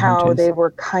Hutus. and how they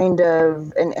were kind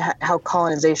of, and how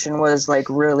colonization was like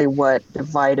really what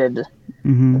divided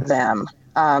them.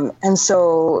 And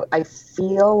so I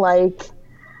feel like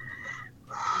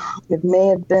it may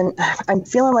have been. I'm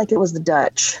feeling like it was the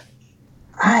Dutch.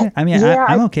 I'm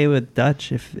okay with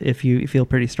Dutch if you feel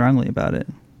pretty strongly about it.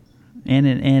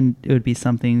 And it would be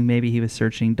something, maybe he was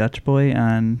searching Dutch boy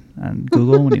on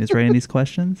Google when he was writing these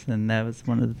questions, and that was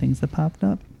one of the things that popped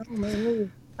up. So there's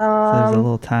a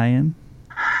little tie-in.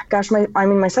 Gosh,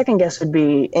 my second guess would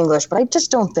be English, but I just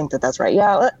don't think that that's right.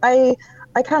 Yeah, I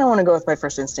kind of want to go with my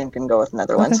first instinct and go with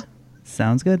Netherlands. Okay.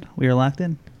 Sounds good. We are locked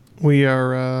in. We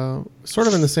are sort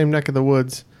of in the same neck of the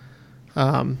woods.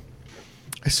 I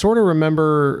sort of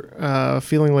remember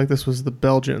feeling like this was the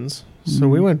Belgians, so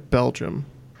we went Belgium.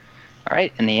 All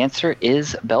right, and the answer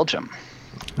is Belgium.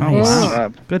 Oh,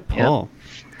 wow. Good pull.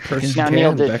 Yep. Now,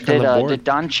 Neil, did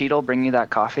Don Cheadle bring you that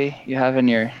coffee you have in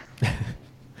your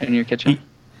kitchen?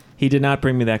 He did not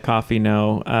bring me that coffee,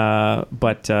 no.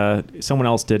 But someone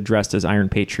else did, dressed as Iron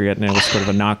Patriot, and it was sort of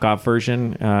a knockoff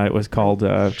version. It was called,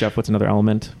 Jeff, what's another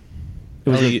element? It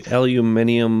was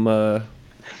Aluminium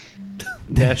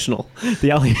National.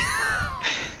 The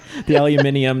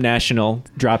Aluminium National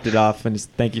dropped it off, and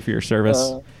just thank you for your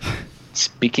service.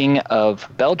 Speaking of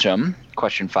Belgium,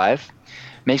 question 5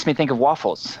 makes me think of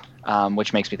waffles,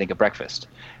 which makes me think of breakfast.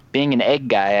 Being an egg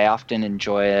guy, I often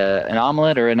enjoy an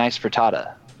omelet or a nice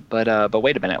frittata. But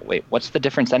wait a minute, what's the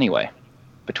difference anyway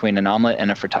between an omelet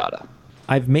and a frittata?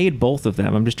 I've made both of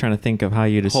them. I'm just trying to think of how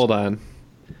you just... Hold on.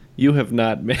 You have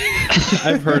not made...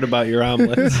 I've heard about your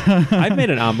omelets. I've made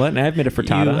an omelet, and I've made a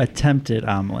frittata. You attempted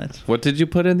omelet. What did you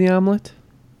put in the omelet?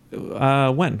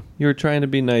 When? You were trying to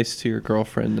be nice to your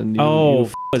girlfriend, and you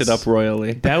f***ed it up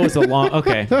royally. That was a long...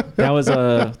 Okay. That was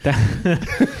a...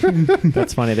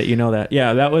 That's funny that you know that.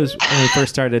 Yeah, that was when we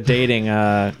first started dating.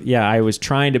 I was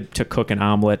trying to cook an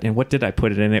omelet, and what did I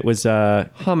put it in? It was...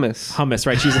 hummus. Hummus,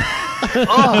 right? She's...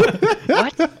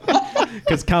 What?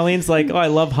 Because Colleen's like, I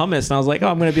love hummus. And I was like,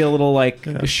 I'm going to be a little,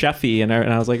 chefy. And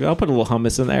I was like, I'll put a little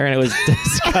hummus in there. And it was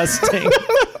disgusting.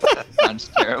 Sounds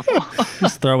terrible.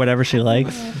 Just throw whatever she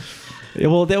likes.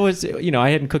 Well, that was, I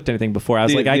hadn't cooked anything before. I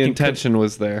was the intention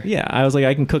was there. Yeah. I was like,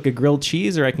 I can cook a grilled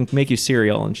cheese or I can make you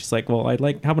cereal. And she's like, well, how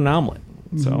about an omelet?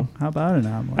 So how about an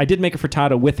omelet? I did make a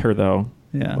frittata with her, though.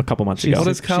 Yeah. A couple months ago. What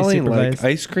does Colleen like?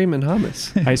 Ice cream and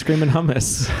hummus. Ice cream and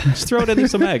hummus. Just throw it in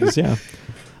some eggs, yeah.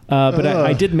 But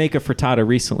I did make a frittata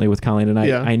recently with Colleen, and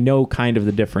I know kind of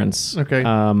the difference. Okay.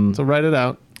 So write it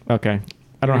out. Okay.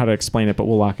 I don't know how to explain it, but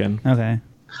we'll lock in. Okay.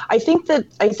 I think that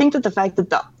the fact that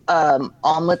the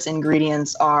omelet's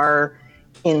ingredients are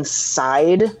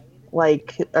inside,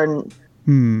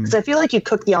 because I feel like you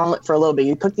cook the omelet for a little bit.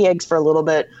 You cook the eggs for a little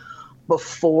bit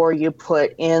before you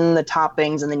put in the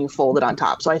toppings, and then you fold it on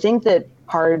top. So I think that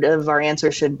part of our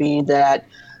answer should be that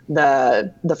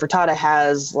the frittata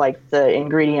has the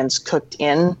ingredients cooked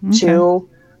in to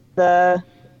the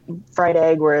fried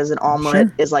egg, whereas an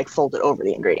omelet is folded over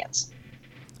the ingredients.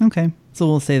 Okay. So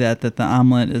we'll say that the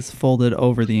omelet is folded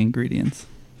over the ingredients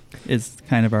is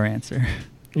kind of our answer.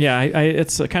 Yeah,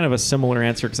 it's kind of a similar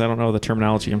answer because I don't know the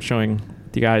terminology. I'm showing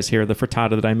the guys here the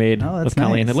frittata that I made with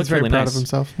Colleen. Nice. It looks very really proud nice. of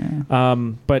himself. Yeah.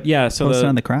 But yeah, so post it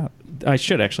on the crowd. I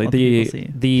should actually. People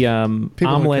The People don't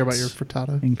omelet. care about your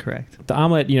frittata. Incorrect. The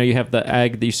omelet, you have the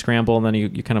egg that you scramble and then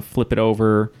you kind of flip it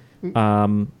over.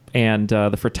 And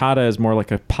the frittata is more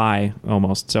like a pie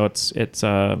almost. So it's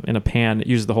in a pan. It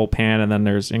uses the whole pan, and then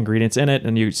there's ingredients in it,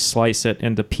 and you slice it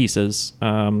into pieces,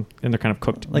 and they're kind of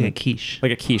cooked like a quiche.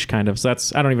 Like a quiche, kind of. So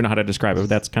I don't even know how to describe it, but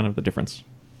that's kind of the difference.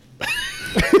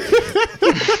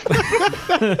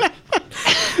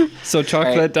 So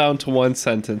chalk that down to one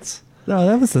sentence. No,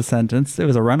 that was a sentence. It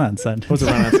was a run-on sentence. It was a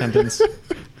run-on sentence.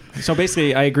 So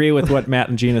basically, I agree with what Matt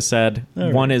and Gina said.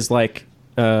 All one right. is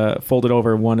folded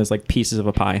over, one is like pieces of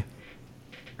a pie.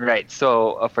 Right.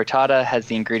 So a frittata has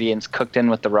the ingredients cooked in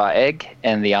with the raw egg,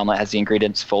 and the omelet has the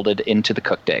ingredients folded into the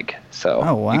cooked egg. So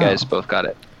you guys both got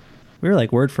it. We were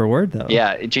like word for word, though.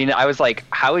 Yeah, Gina, I was like,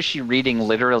 how is she reading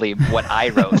literally what I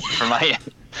wrote for my...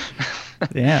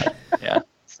 Yeah. Yeah.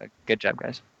 So good job,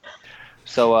 guys.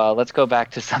 So let's go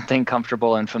back to something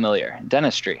comfortable and familiar.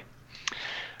 Dentistry.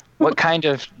 What kind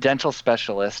of dental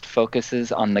specialist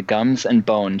focuses on the gums and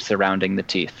bones surrounding the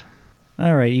teeth?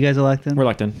 All right, you guys are locked in? We're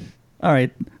locked in. All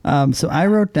right. So I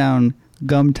wrote down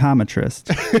gumtometrist.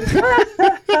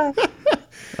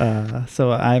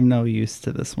 So I'm no use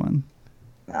to this one.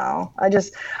 No, I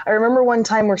remember one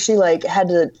time where she had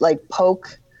to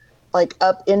poke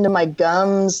up into my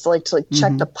gums to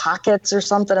check the pockets or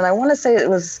something. And I want to say it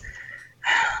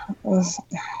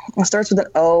starts with an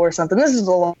O or something. This is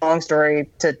a long story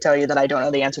to tell you that I don't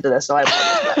know the answer to this. So I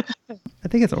apologize. I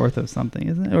think it's ortho something,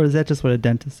 isn't it? Or is that just what a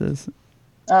dentist is?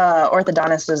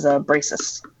 Orthodontist is a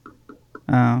braces.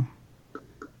 Oh.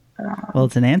 Well,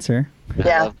 it's an answer.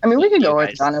 Yeah. I mean, we could go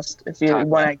orthodontist if you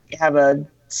want to have a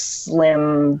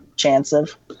slim chance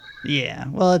of. Yeah.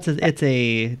 Well, it's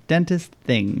a dentist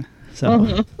thing.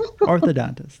 So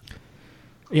orthodontist.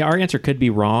 Yeah, our answer could be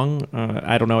wrong.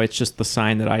 I don't know. It's just the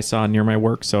sign that I saw near my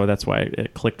work, so that's why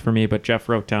it clicked for me. But Jeff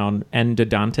wrote down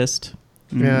endodontist.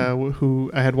 Yeah,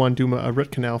 who I had one do a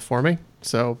root canal for me.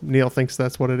 So Neil thinks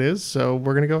that's what it is. So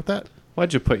we're going to go with that.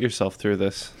 Why'd you put yourself through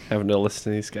this, having to listen to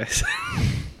these guys?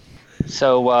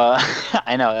 So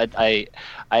I know I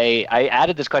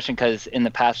added this question because in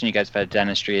the past when you guys have had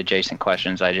dentistry adjacent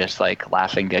questions, I just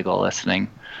laugh and giggle listening.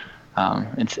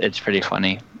 It's pretty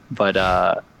funny. But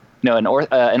no, an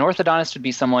orthodontist would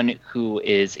be someone who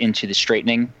is into the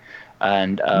straightening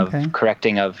and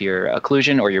correcting of your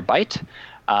occlusion or your bite.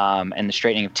 And the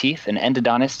straightening of teeth. An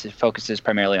endodontist focuses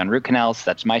primarily on root canals.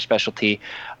 That's my specialty.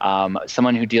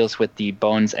 Someone who deals with the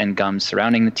bones and gums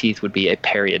surrounding the teeth would be a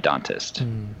periodontist. Hey,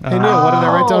 Neil, what did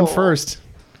I write down first?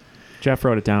 Jeff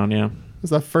wrote it down, yeah. It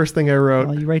was the first thing I wrote.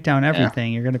 Well, you write down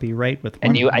everything. Yeah. You're going to be right with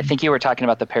one. And I think you were talking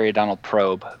about the periodontal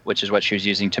probe, which is what she was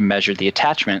using to measure the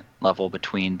attachment level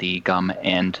between the gum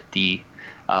and the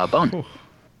bone. Ooh.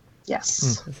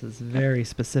 Yes. This is very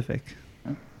specific.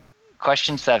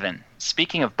 Question 7.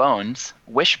 Speaking of bones,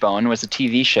 Wishbone was a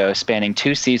TV show spanning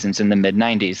 2 seasons in the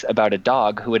mid-90s about a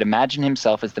dog who would imagine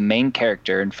himself as the main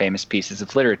character in famous pieces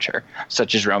of literature,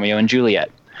 such as Romeo and Juliet.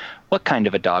 What kind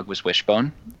of a dog was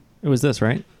Wishbone? It was this,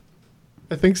 right?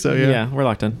 I think so, yeah. Yeah, we're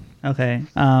locked in. Okay.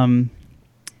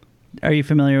 Are you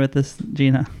familiar with this,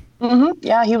 Gina? Mm-hmm.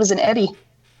 Yeah, he was an Eddie.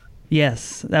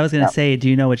 Yes. I was going to say, do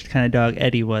you know which kind of dog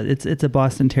Eddie was? It's a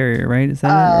Boston Terrier, right? Is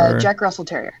that it? Or? Jack Russell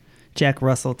Terrier. Jack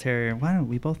Russell Terrier. Why don't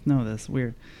we both know this?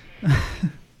 Weird.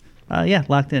 Yeah,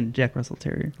 locked in. Jack Russell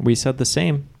Terrier. We said the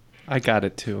same. I got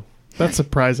it too. That's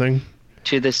surprising.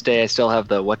 To this day, I still have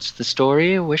the "What's the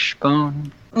story?"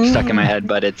 Wishbone stuck in my head,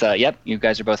 but it's yep. You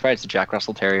guys are both right. It's a Jack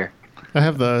Russell Terrier. I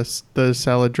have the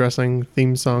salad dressing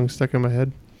theme song stuck in my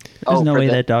head. There's no way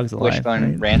that dog's alive.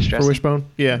 Wishbone right? ranch dressing. For Wishbone,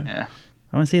 yeah.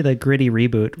 I want to see the Gritty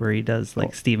reboot where he does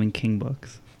Stephen King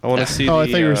books. I want to see. I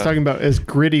thought you were talking about as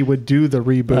Gritty would do the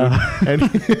reboot. And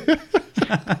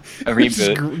a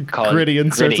reboot called Gritty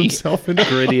inserts Gritty. himself into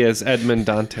Gritty as Edmond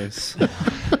Dantes.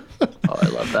 Oh, I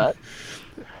love that.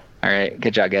 All right,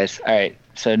 good job, guys. All right,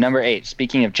 so number 8.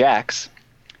 Speaking of Jacks,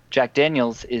 Jack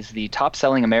Daniel's is the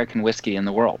top-selling American whiskey in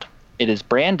the world. It is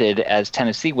branded as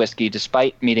Tennessee whiskey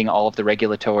despite meeting all of the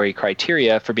regulatory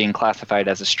criteria for being classified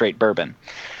as a straight bourbon.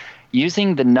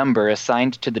 Using the number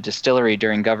assigned to the distillery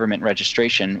during government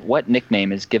registration, what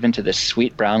nickname is given to this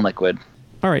sweet brown liquid?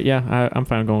 All right, yeah, I'm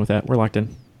fine going with that. We're locked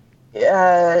in.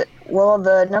 Well,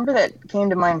 the number that came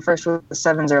to mind first was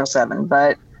 707,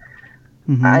 but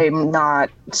I'm not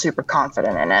super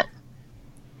confident in it.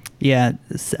 Yeah,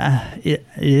 it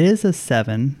is a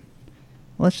 7.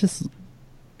 Let's just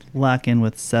lock in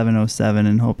with 707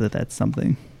 and hope that that's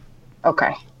something.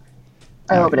 Okay.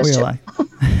 I hope it is too.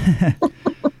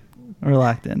 We're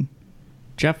locked in.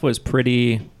 Jeff was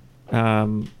pretty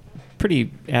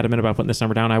adamant about putting this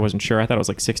number down. I wasn't sure. I thought it was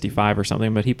like 65 or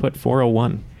something, but he put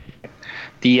 401.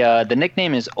 The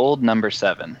nickname is Old Number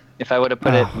 7. If I would have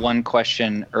put it one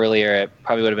question earlier, it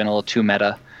probably would have been a little too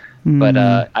meta. But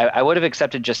I would have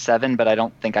accepted just 7, but I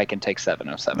don't think I can take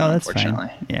 707, unfortunately.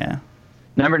 Fine. Yeah.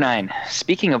 Number 9.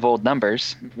 Speaking of old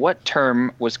numbers, what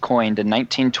term was coined in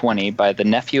 1920 by the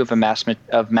nephew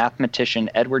of mathematician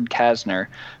Edward Kasner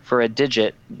for a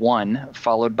digit 1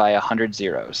 followed by 100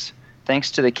 zeros?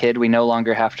 Thanks to the kid, we no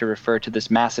longer have to refer to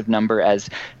this massive number as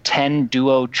 10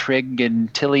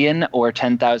 duotrigantillion or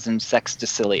 10,000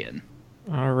 sextillion.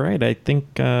 All right. I think,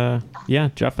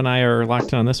 Jeff and I are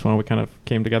locked in on this one. We kind of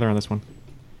came together on this one.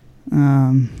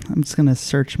 I'm just going to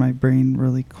search my brain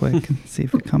really quick and see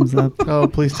if it comes up. Oh,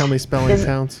 please tell me spelling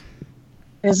counts.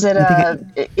 Is it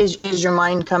is your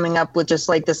mind coming up with just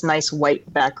like this nice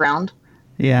white background?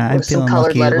 Yeah, I'm feeling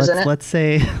colored lucky. Letters in it? Let's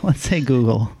say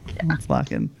Google. Yeah. Let's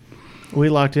lock in. We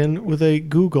locked in with a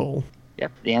Google.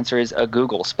 Yep, the answer is a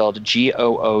Google, spelled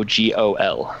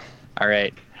Googol. All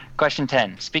right. Question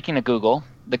 10. Speaking of Google,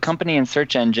 the company and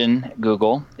search engine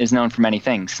Google is known for many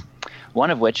things,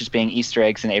 one of which is being Easter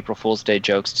eggs and April Fool's Day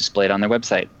jokes displayed on their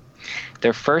website.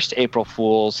 Their first April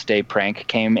Fool's Day prank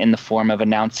came in the form of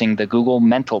announcing the Google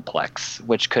Mentalplex,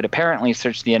 which could apparently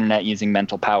search the internet using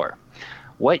mental power.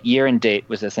 What year and date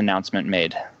was this announcement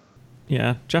made?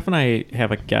 Yeah, Jeff and I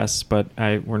have a guess, but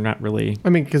we're not really...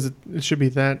 I mean, because it should be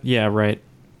that. Yeah, right.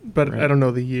 But right. I don't know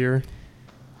the year.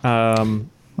 Well,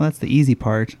 that's the easy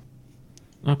part.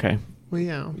 Okay. Well,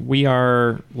 yeah. We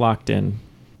are locked in.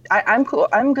 I'm cool.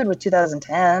 I'm good with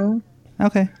 2010.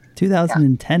 Okay.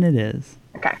 2010 it is.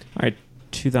 Okay. All right.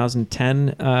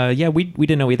 2010. Yeah, we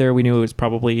didn't know either. We knew it was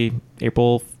probably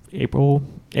April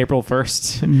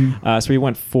 1st. So we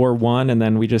went 4-1, and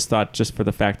then we just thought, just for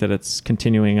the fact that it's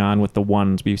continuing on with the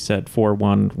ones, we said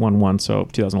 4-1, 1-1, so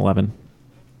 2011.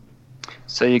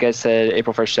 So you guys said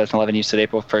April 1st, 2011. You said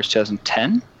April 1st,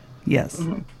 2010? Yes.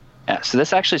 Mm-hmm. Yeah, so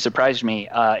this actually surprised me.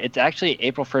 It's actually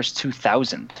April 1st,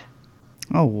 2000.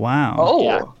 Oh, wow.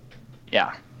 Oh.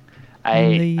 Yeah.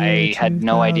 I had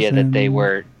no idea that they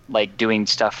were like doing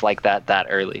stuff like that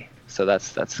early. So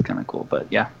that's kind of cool. But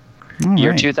yeah,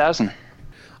 year 2000.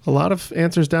 A lot of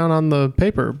answers down on the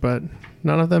paper, but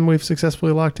none of them we've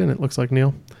successfully locked in, it looks like,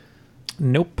 Neil.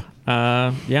 Nope.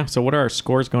 Yeah, so what are our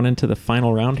scores going into the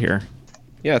final round here?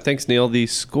 Yeah, thanks, Neil. The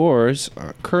scores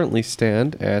currently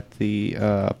stand at the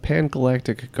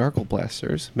Pan-Galactic Gargle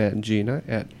Blasters, Matt and Gina,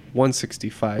 at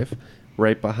 165.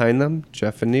 Right behind them,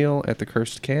 Jeff and Neil at the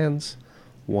Cursed Cans,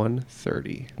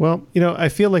 130. Well, I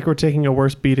feel like we're taking a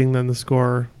worse beating than the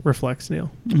score reflects, Neil.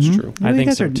 That's true. I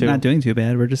think so, you guys too. are not doing too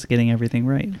bad. We're just getting everything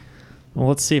right. Well,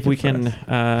 let's see if we can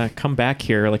come back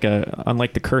here.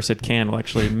 Unlike the Cursed Can, we'll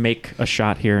actually make a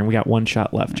shot here, and we got one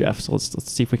shot left, Jeff. So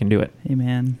let's see if we can do it. Hey,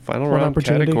 man. Final round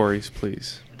categories,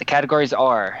 please. The categories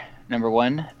are, number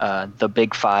 1, The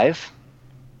Big Five.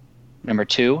 Number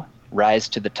 2, Rise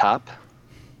to the Top.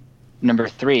 Number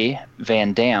 3,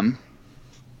 Van Damme.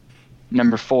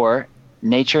 Number 4,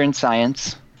 Nature and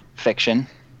Science, Fiction.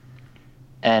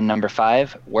 And number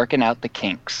 5, Working Out the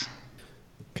Kinks.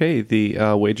 Okay, the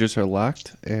wagers are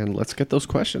locked, and let's get those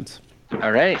questions.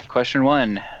 All right, question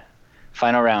 1,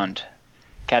 final round.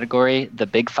 Category, The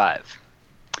Big Five.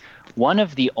 One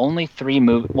of only three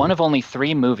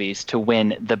movies to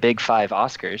win the Big Five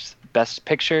Oscars, Best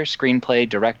Picture, Screenplay,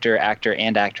 Director, Actor,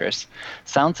 and Actress,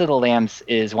 Silence of the Lambs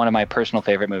is one of my personal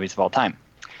favorite movies of all time.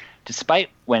 Despite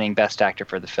winning Best Actor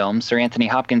for the film, Sir Anthony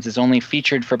Hopkins is only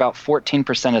featured for about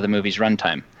 14% of the movie's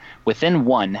runtime. Within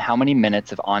one, how many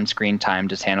minutes of on-screen time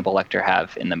does Hannibal Lecter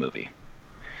have in the movie?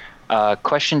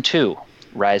 Question 2,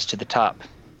 Rise to the Top.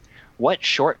 What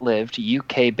short-lived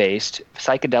UK-based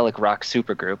psychedelic rock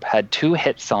supergroup had 2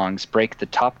 hit songs break the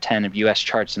top 10 of US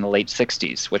charts in the late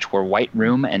 60s, which were White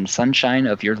Room and Sunshine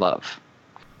of Your Love?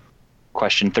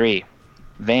 Question 3,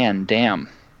 Van Damme.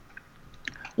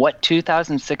 What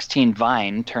 2016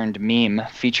 Vine turned meme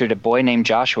featured a boy named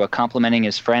Joshua complimenting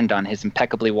his friend on his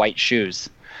impeccably white shoes?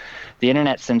 The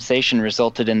internet sensation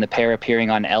resulted in the pair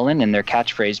appearing on Ellen and their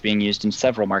catchphrase being used in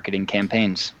several marketing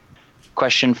campaigns.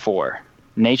 Question 4,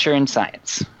 Nature and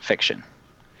Science, Fiction.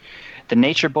 The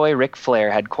Nature Boy Ric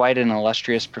Flair had quite an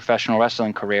illustrious professional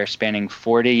wrestling career spanning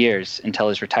 40 years until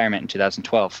his retirement in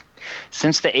 2012.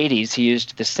 Since the 80s, he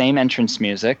used the same entrance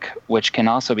music, which can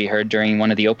also be heard during one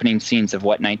of the opening scenes of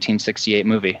what 1968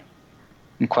 movie?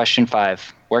 And question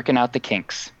 5, Working Out the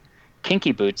Kinks.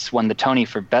 Kinky Boots won the Tony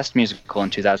for Best Musical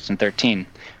in 2013.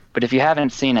 But if you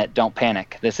haven't seen it, don't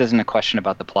panic. This isn't a question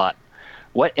about the plot.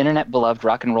 What internet-beloved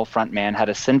rock and roll frontman had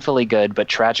a sinfully good but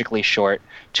tragically short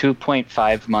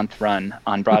 2.5-month run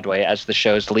on Broadway as the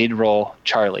show's lead role,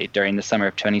 Charlie, during the summer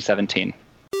of 2017?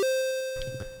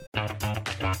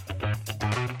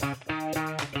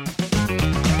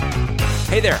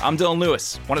 Hey there, I'm Dylan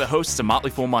Lewis, one of the hosts of Motley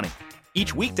Fool Money.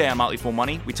 Each weekday on Motley Fool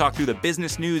Money, we talk through the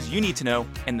business news you need to know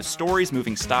and the stories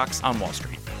moving stocks on Wall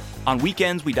Street. On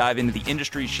weekends, we dive into the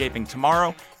industries shaping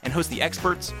tomorrow and host the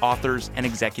experts, authors, and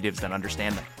executives that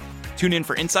understand them. Tune in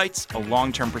for insights, a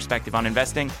long-term perspective on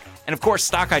investing, and of course,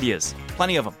 stock ideas.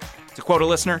 Plenty of them. To quote a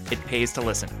listener, it pays to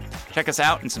listen. Check us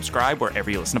out and subscribe wherever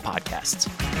you listen to podcasts.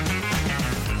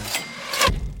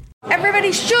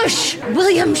 Everybody shush!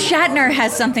 William Shatner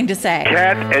has something to say.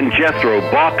 Cat and Jethro,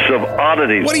 box of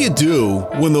oddities. What do you do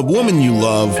when the woman you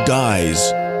love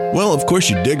dies? Well, of course,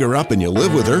 you dig her up and you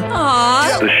live with her.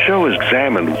 Aww. The show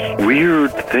examines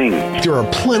weird things. There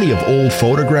are plenty of old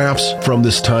photographs from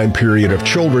this time period of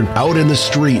children out in the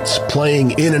streets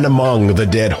playing in and among the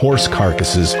dead horse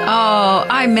carcasses. Oh,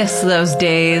 I miss those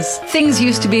days. Things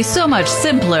used to be so much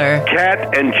simpler.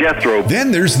 Cat and Jethro.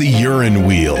 Then there's the urine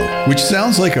wheel, which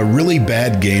sounds like a really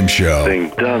bad game show.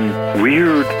 They've done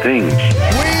weird things.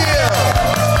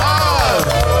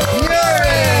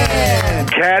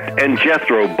 Cat and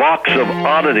Jethro, Box of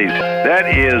Oddities.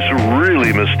 That is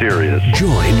really mysterious.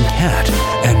 Join Cat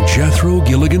and Jethro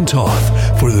Gilligan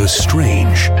Toth for the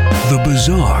strange, the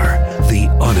bizarre, the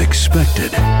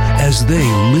unexpected, as they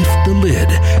lift the lid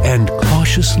and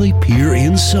cautiously peer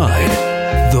inside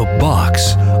the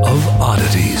Box of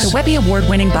Oddities. The Webby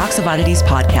Award-winning Box of Oddities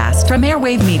podcast from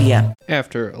Airwave Media.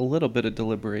 After a little bit of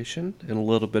deliberation and a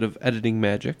little bit of editing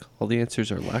magic, all the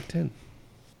answers are locked in.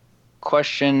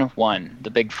 Question 1, the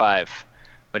big 5.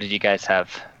 What did you guys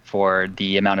have for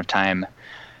the amount of time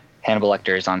Hannibal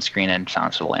Lecter is on screen in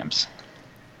Silence of the Lambs?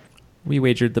 We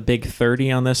wagered the big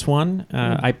 30 on this one.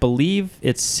 I believe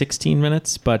it's 16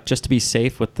 minutes, but just to be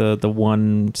safe with the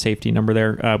one safety number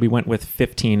there, we went with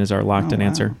 15 as our locked-in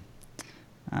answer.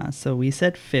 So we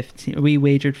said 15. We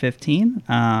wagered 15,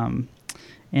 and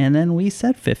then we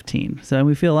said 15. So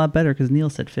we feel a lot better because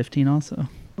Neil said 15 also.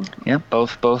 Yep,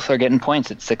 both are getting points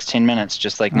at 16 minutes,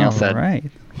 just like Neil said. All right.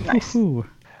 Nice.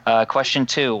 Question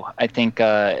 2. I think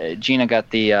Gina got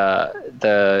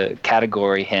the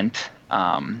category hint.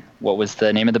 What was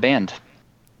the name of the band?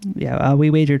 Yeah, we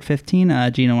wagered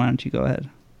 15. Gina, why don't you go ahead?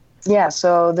 Yeah,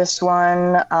 so this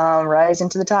one, Rise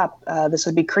into the Top. This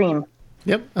would be Cream.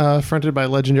 Yep, fronted by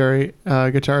legendary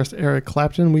guitarist Eric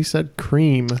Clapton. We said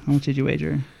Cream. How much did you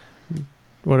wager?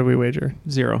 What did we wager?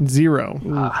 0.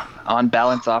 On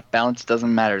balance, off balance,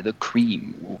 doesn't matter. The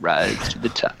cream will rise to the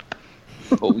top.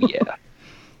 Oh, yeah.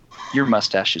 Your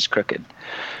mustache is crooked.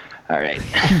 All right.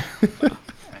 All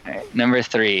right. Number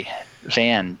 3,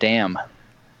 Van Dam.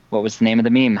 What was the name of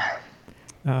the meme?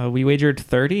 We wagered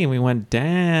 30, and we went,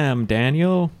 damn,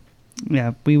 Daniel.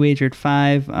 Yeah, we wagered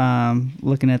 5.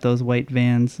 Looking at those white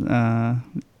vans,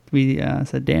 we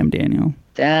said, damn, Daniel.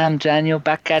 Damn, Daniel,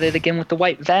 back at it again with the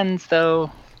white vans, though.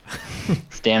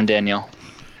 It's damn Daniel.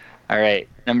 All right,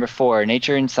 number 4,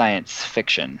 Nature and Science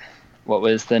Fiction. What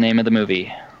was the name of the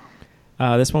movie?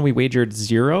 This one we wagered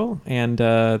 0, and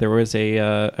there was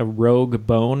a rogue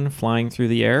bone flying through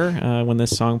the air when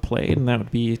this song played, and that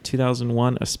would be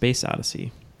 2001: A Space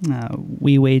Odyssey.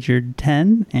 We wagered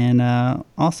 10, and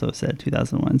also said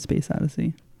 2001: Space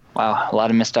Odyssey. Wow, a lot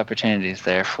of missed opportunities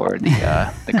there for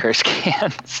the curse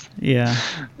cans. Yeah.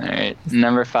 All right,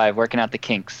 number 5, Working Out the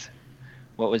Kinks.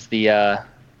 What was the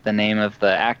name of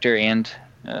the actor and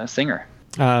singer?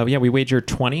 Yeah, we wagered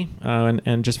 20,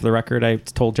 and just for the record, I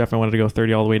told Jeff I wanted to go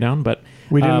 30 all the way down, but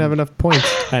we didn't have enough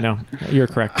points. I know, you're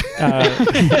correct.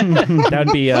 That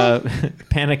would be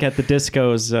Panic at the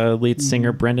Disco's lead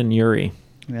singer Brendan Urie.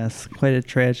 Yes, quite a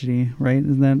tragedy, right?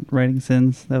 Isn't that Writing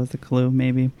Sins? That was the clue,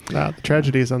 maybe. The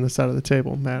tragedy is on the side of the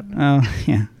table, Matt. Oh,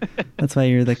 yeah. That's why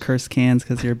you're the cursed cans,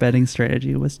 because your betting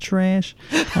strategy was trash.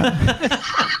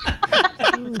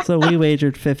 So we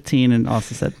wagered 15 and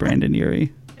also said Brandon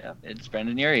Urie. Yeah, it's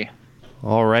Brandon Urie.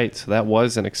 All right, so that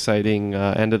was an exciting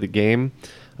end of the game.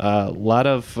 A lot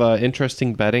of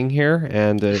interesting betting here,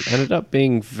 and it ended up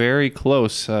being very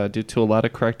close due to a lot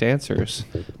of correct answers.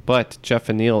 But Jeff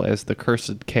and Neil, as the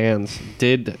cursed cans,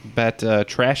 did bet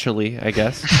trashily, I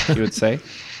guess you would say.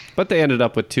 But they ended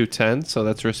up with 210, so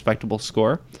that's a respectable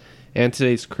score. And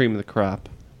today's cream of the crop,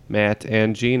 Matt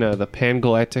and Gina, the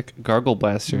Pangalactic Gargle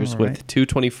Blasters, with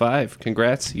 225.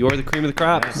 Congrats, you're the cream of the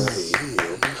crop. Yes.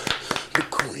 The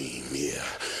cream, yeah.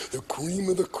 The cream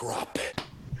of the crop.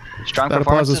 Strong that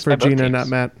applause is for Gina, not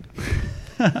Matt.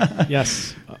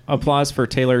 Yes. Applause for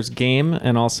Taylor's game,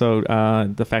 and also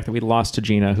the fact that we lost to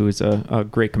Gina, who is a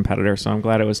great competitor. So I'm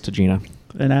glad it was to Gina.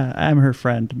 And I'm her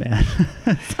friend, Matt.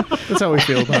 That's how we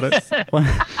feel about it.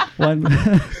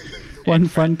 One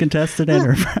fun contestant and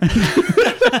her friend.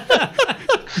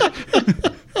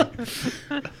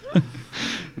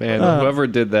 Man, whoever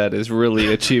did that is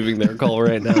really achieving their goal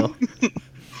right now.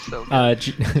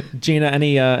 Gina,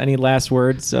 any last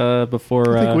words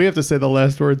before? I think we have to say the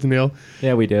last words, Neil.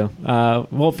 Yeah, we do.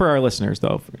 Well, for our listeners,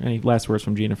 though, any last words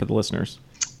from Gina for the listeners?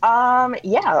 Let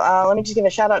me just give a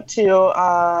shout out to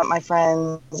my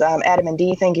friends Adam and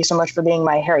Dee. Thank you so much for being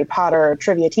my Harry Potter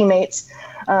trivia teammates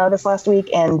this last week.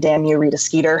 And damn you, Rita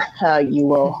Skeeter.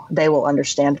 They will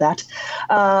understand that.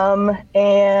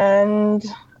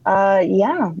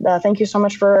 Thank you so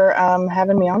much for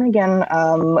having me on again.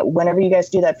 Whenever you guys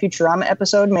do that Futurama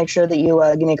episode, make sure that you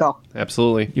give me a call.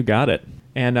 Absolutely. You got it.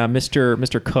 And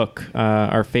Mr. Cook,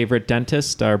 our favorite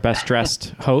dentist, our best dressed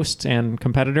host and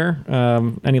competitor.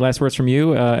 Any last words from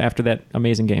you after that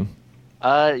amazing game?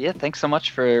 Yeah, thanks so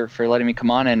much for letting me come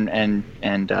on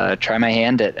and try my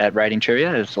hand at writing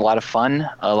trivia. It was a lot of fun,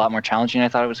 a lot more challenging than I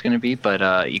thought it was going to be,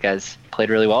 but you guys played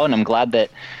really well, and I'm glad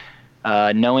that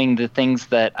knowing the things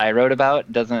that I wrote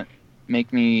about doesn't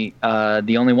make me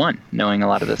the only one knowing a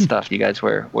lot of this stuff. You guys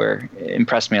were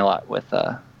impressed me a lot with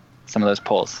some of those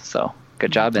polls, so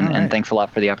good job, and thanks a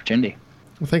lot for the opportunity.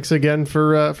 Well, thanks again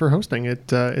for hosting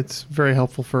it. It's very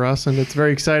helpful for us, and it's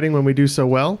very exciting when we do so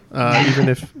well, even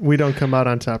if we don't come out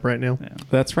on top right now. Yeah.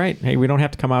 That's right. Hey, we don't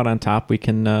have to come out on top. We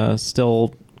can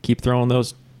still keep throwing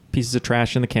those pieces of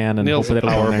trash in the can and Neil's hope that it'll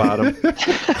power bottom.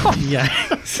 Yeah.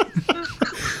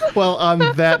 Well, on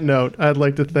that note, I'd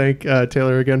like to thank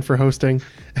Taylor again for hosting,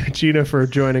 Gina for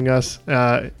joining us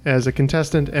as a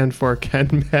contestant, and for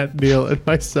Ken, Matt, Neil, and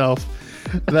myself.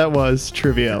 That was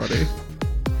Triviality.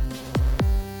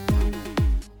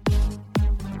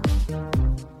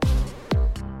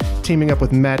 Teaming up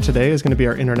with Matt today is going to be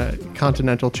our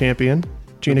Intercontinental Champion,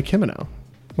 Gina Kimino.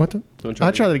 What?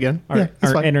 I'll try that again.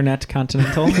 Our Internet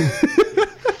Continental.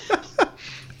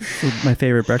 My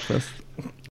favorite breakfast.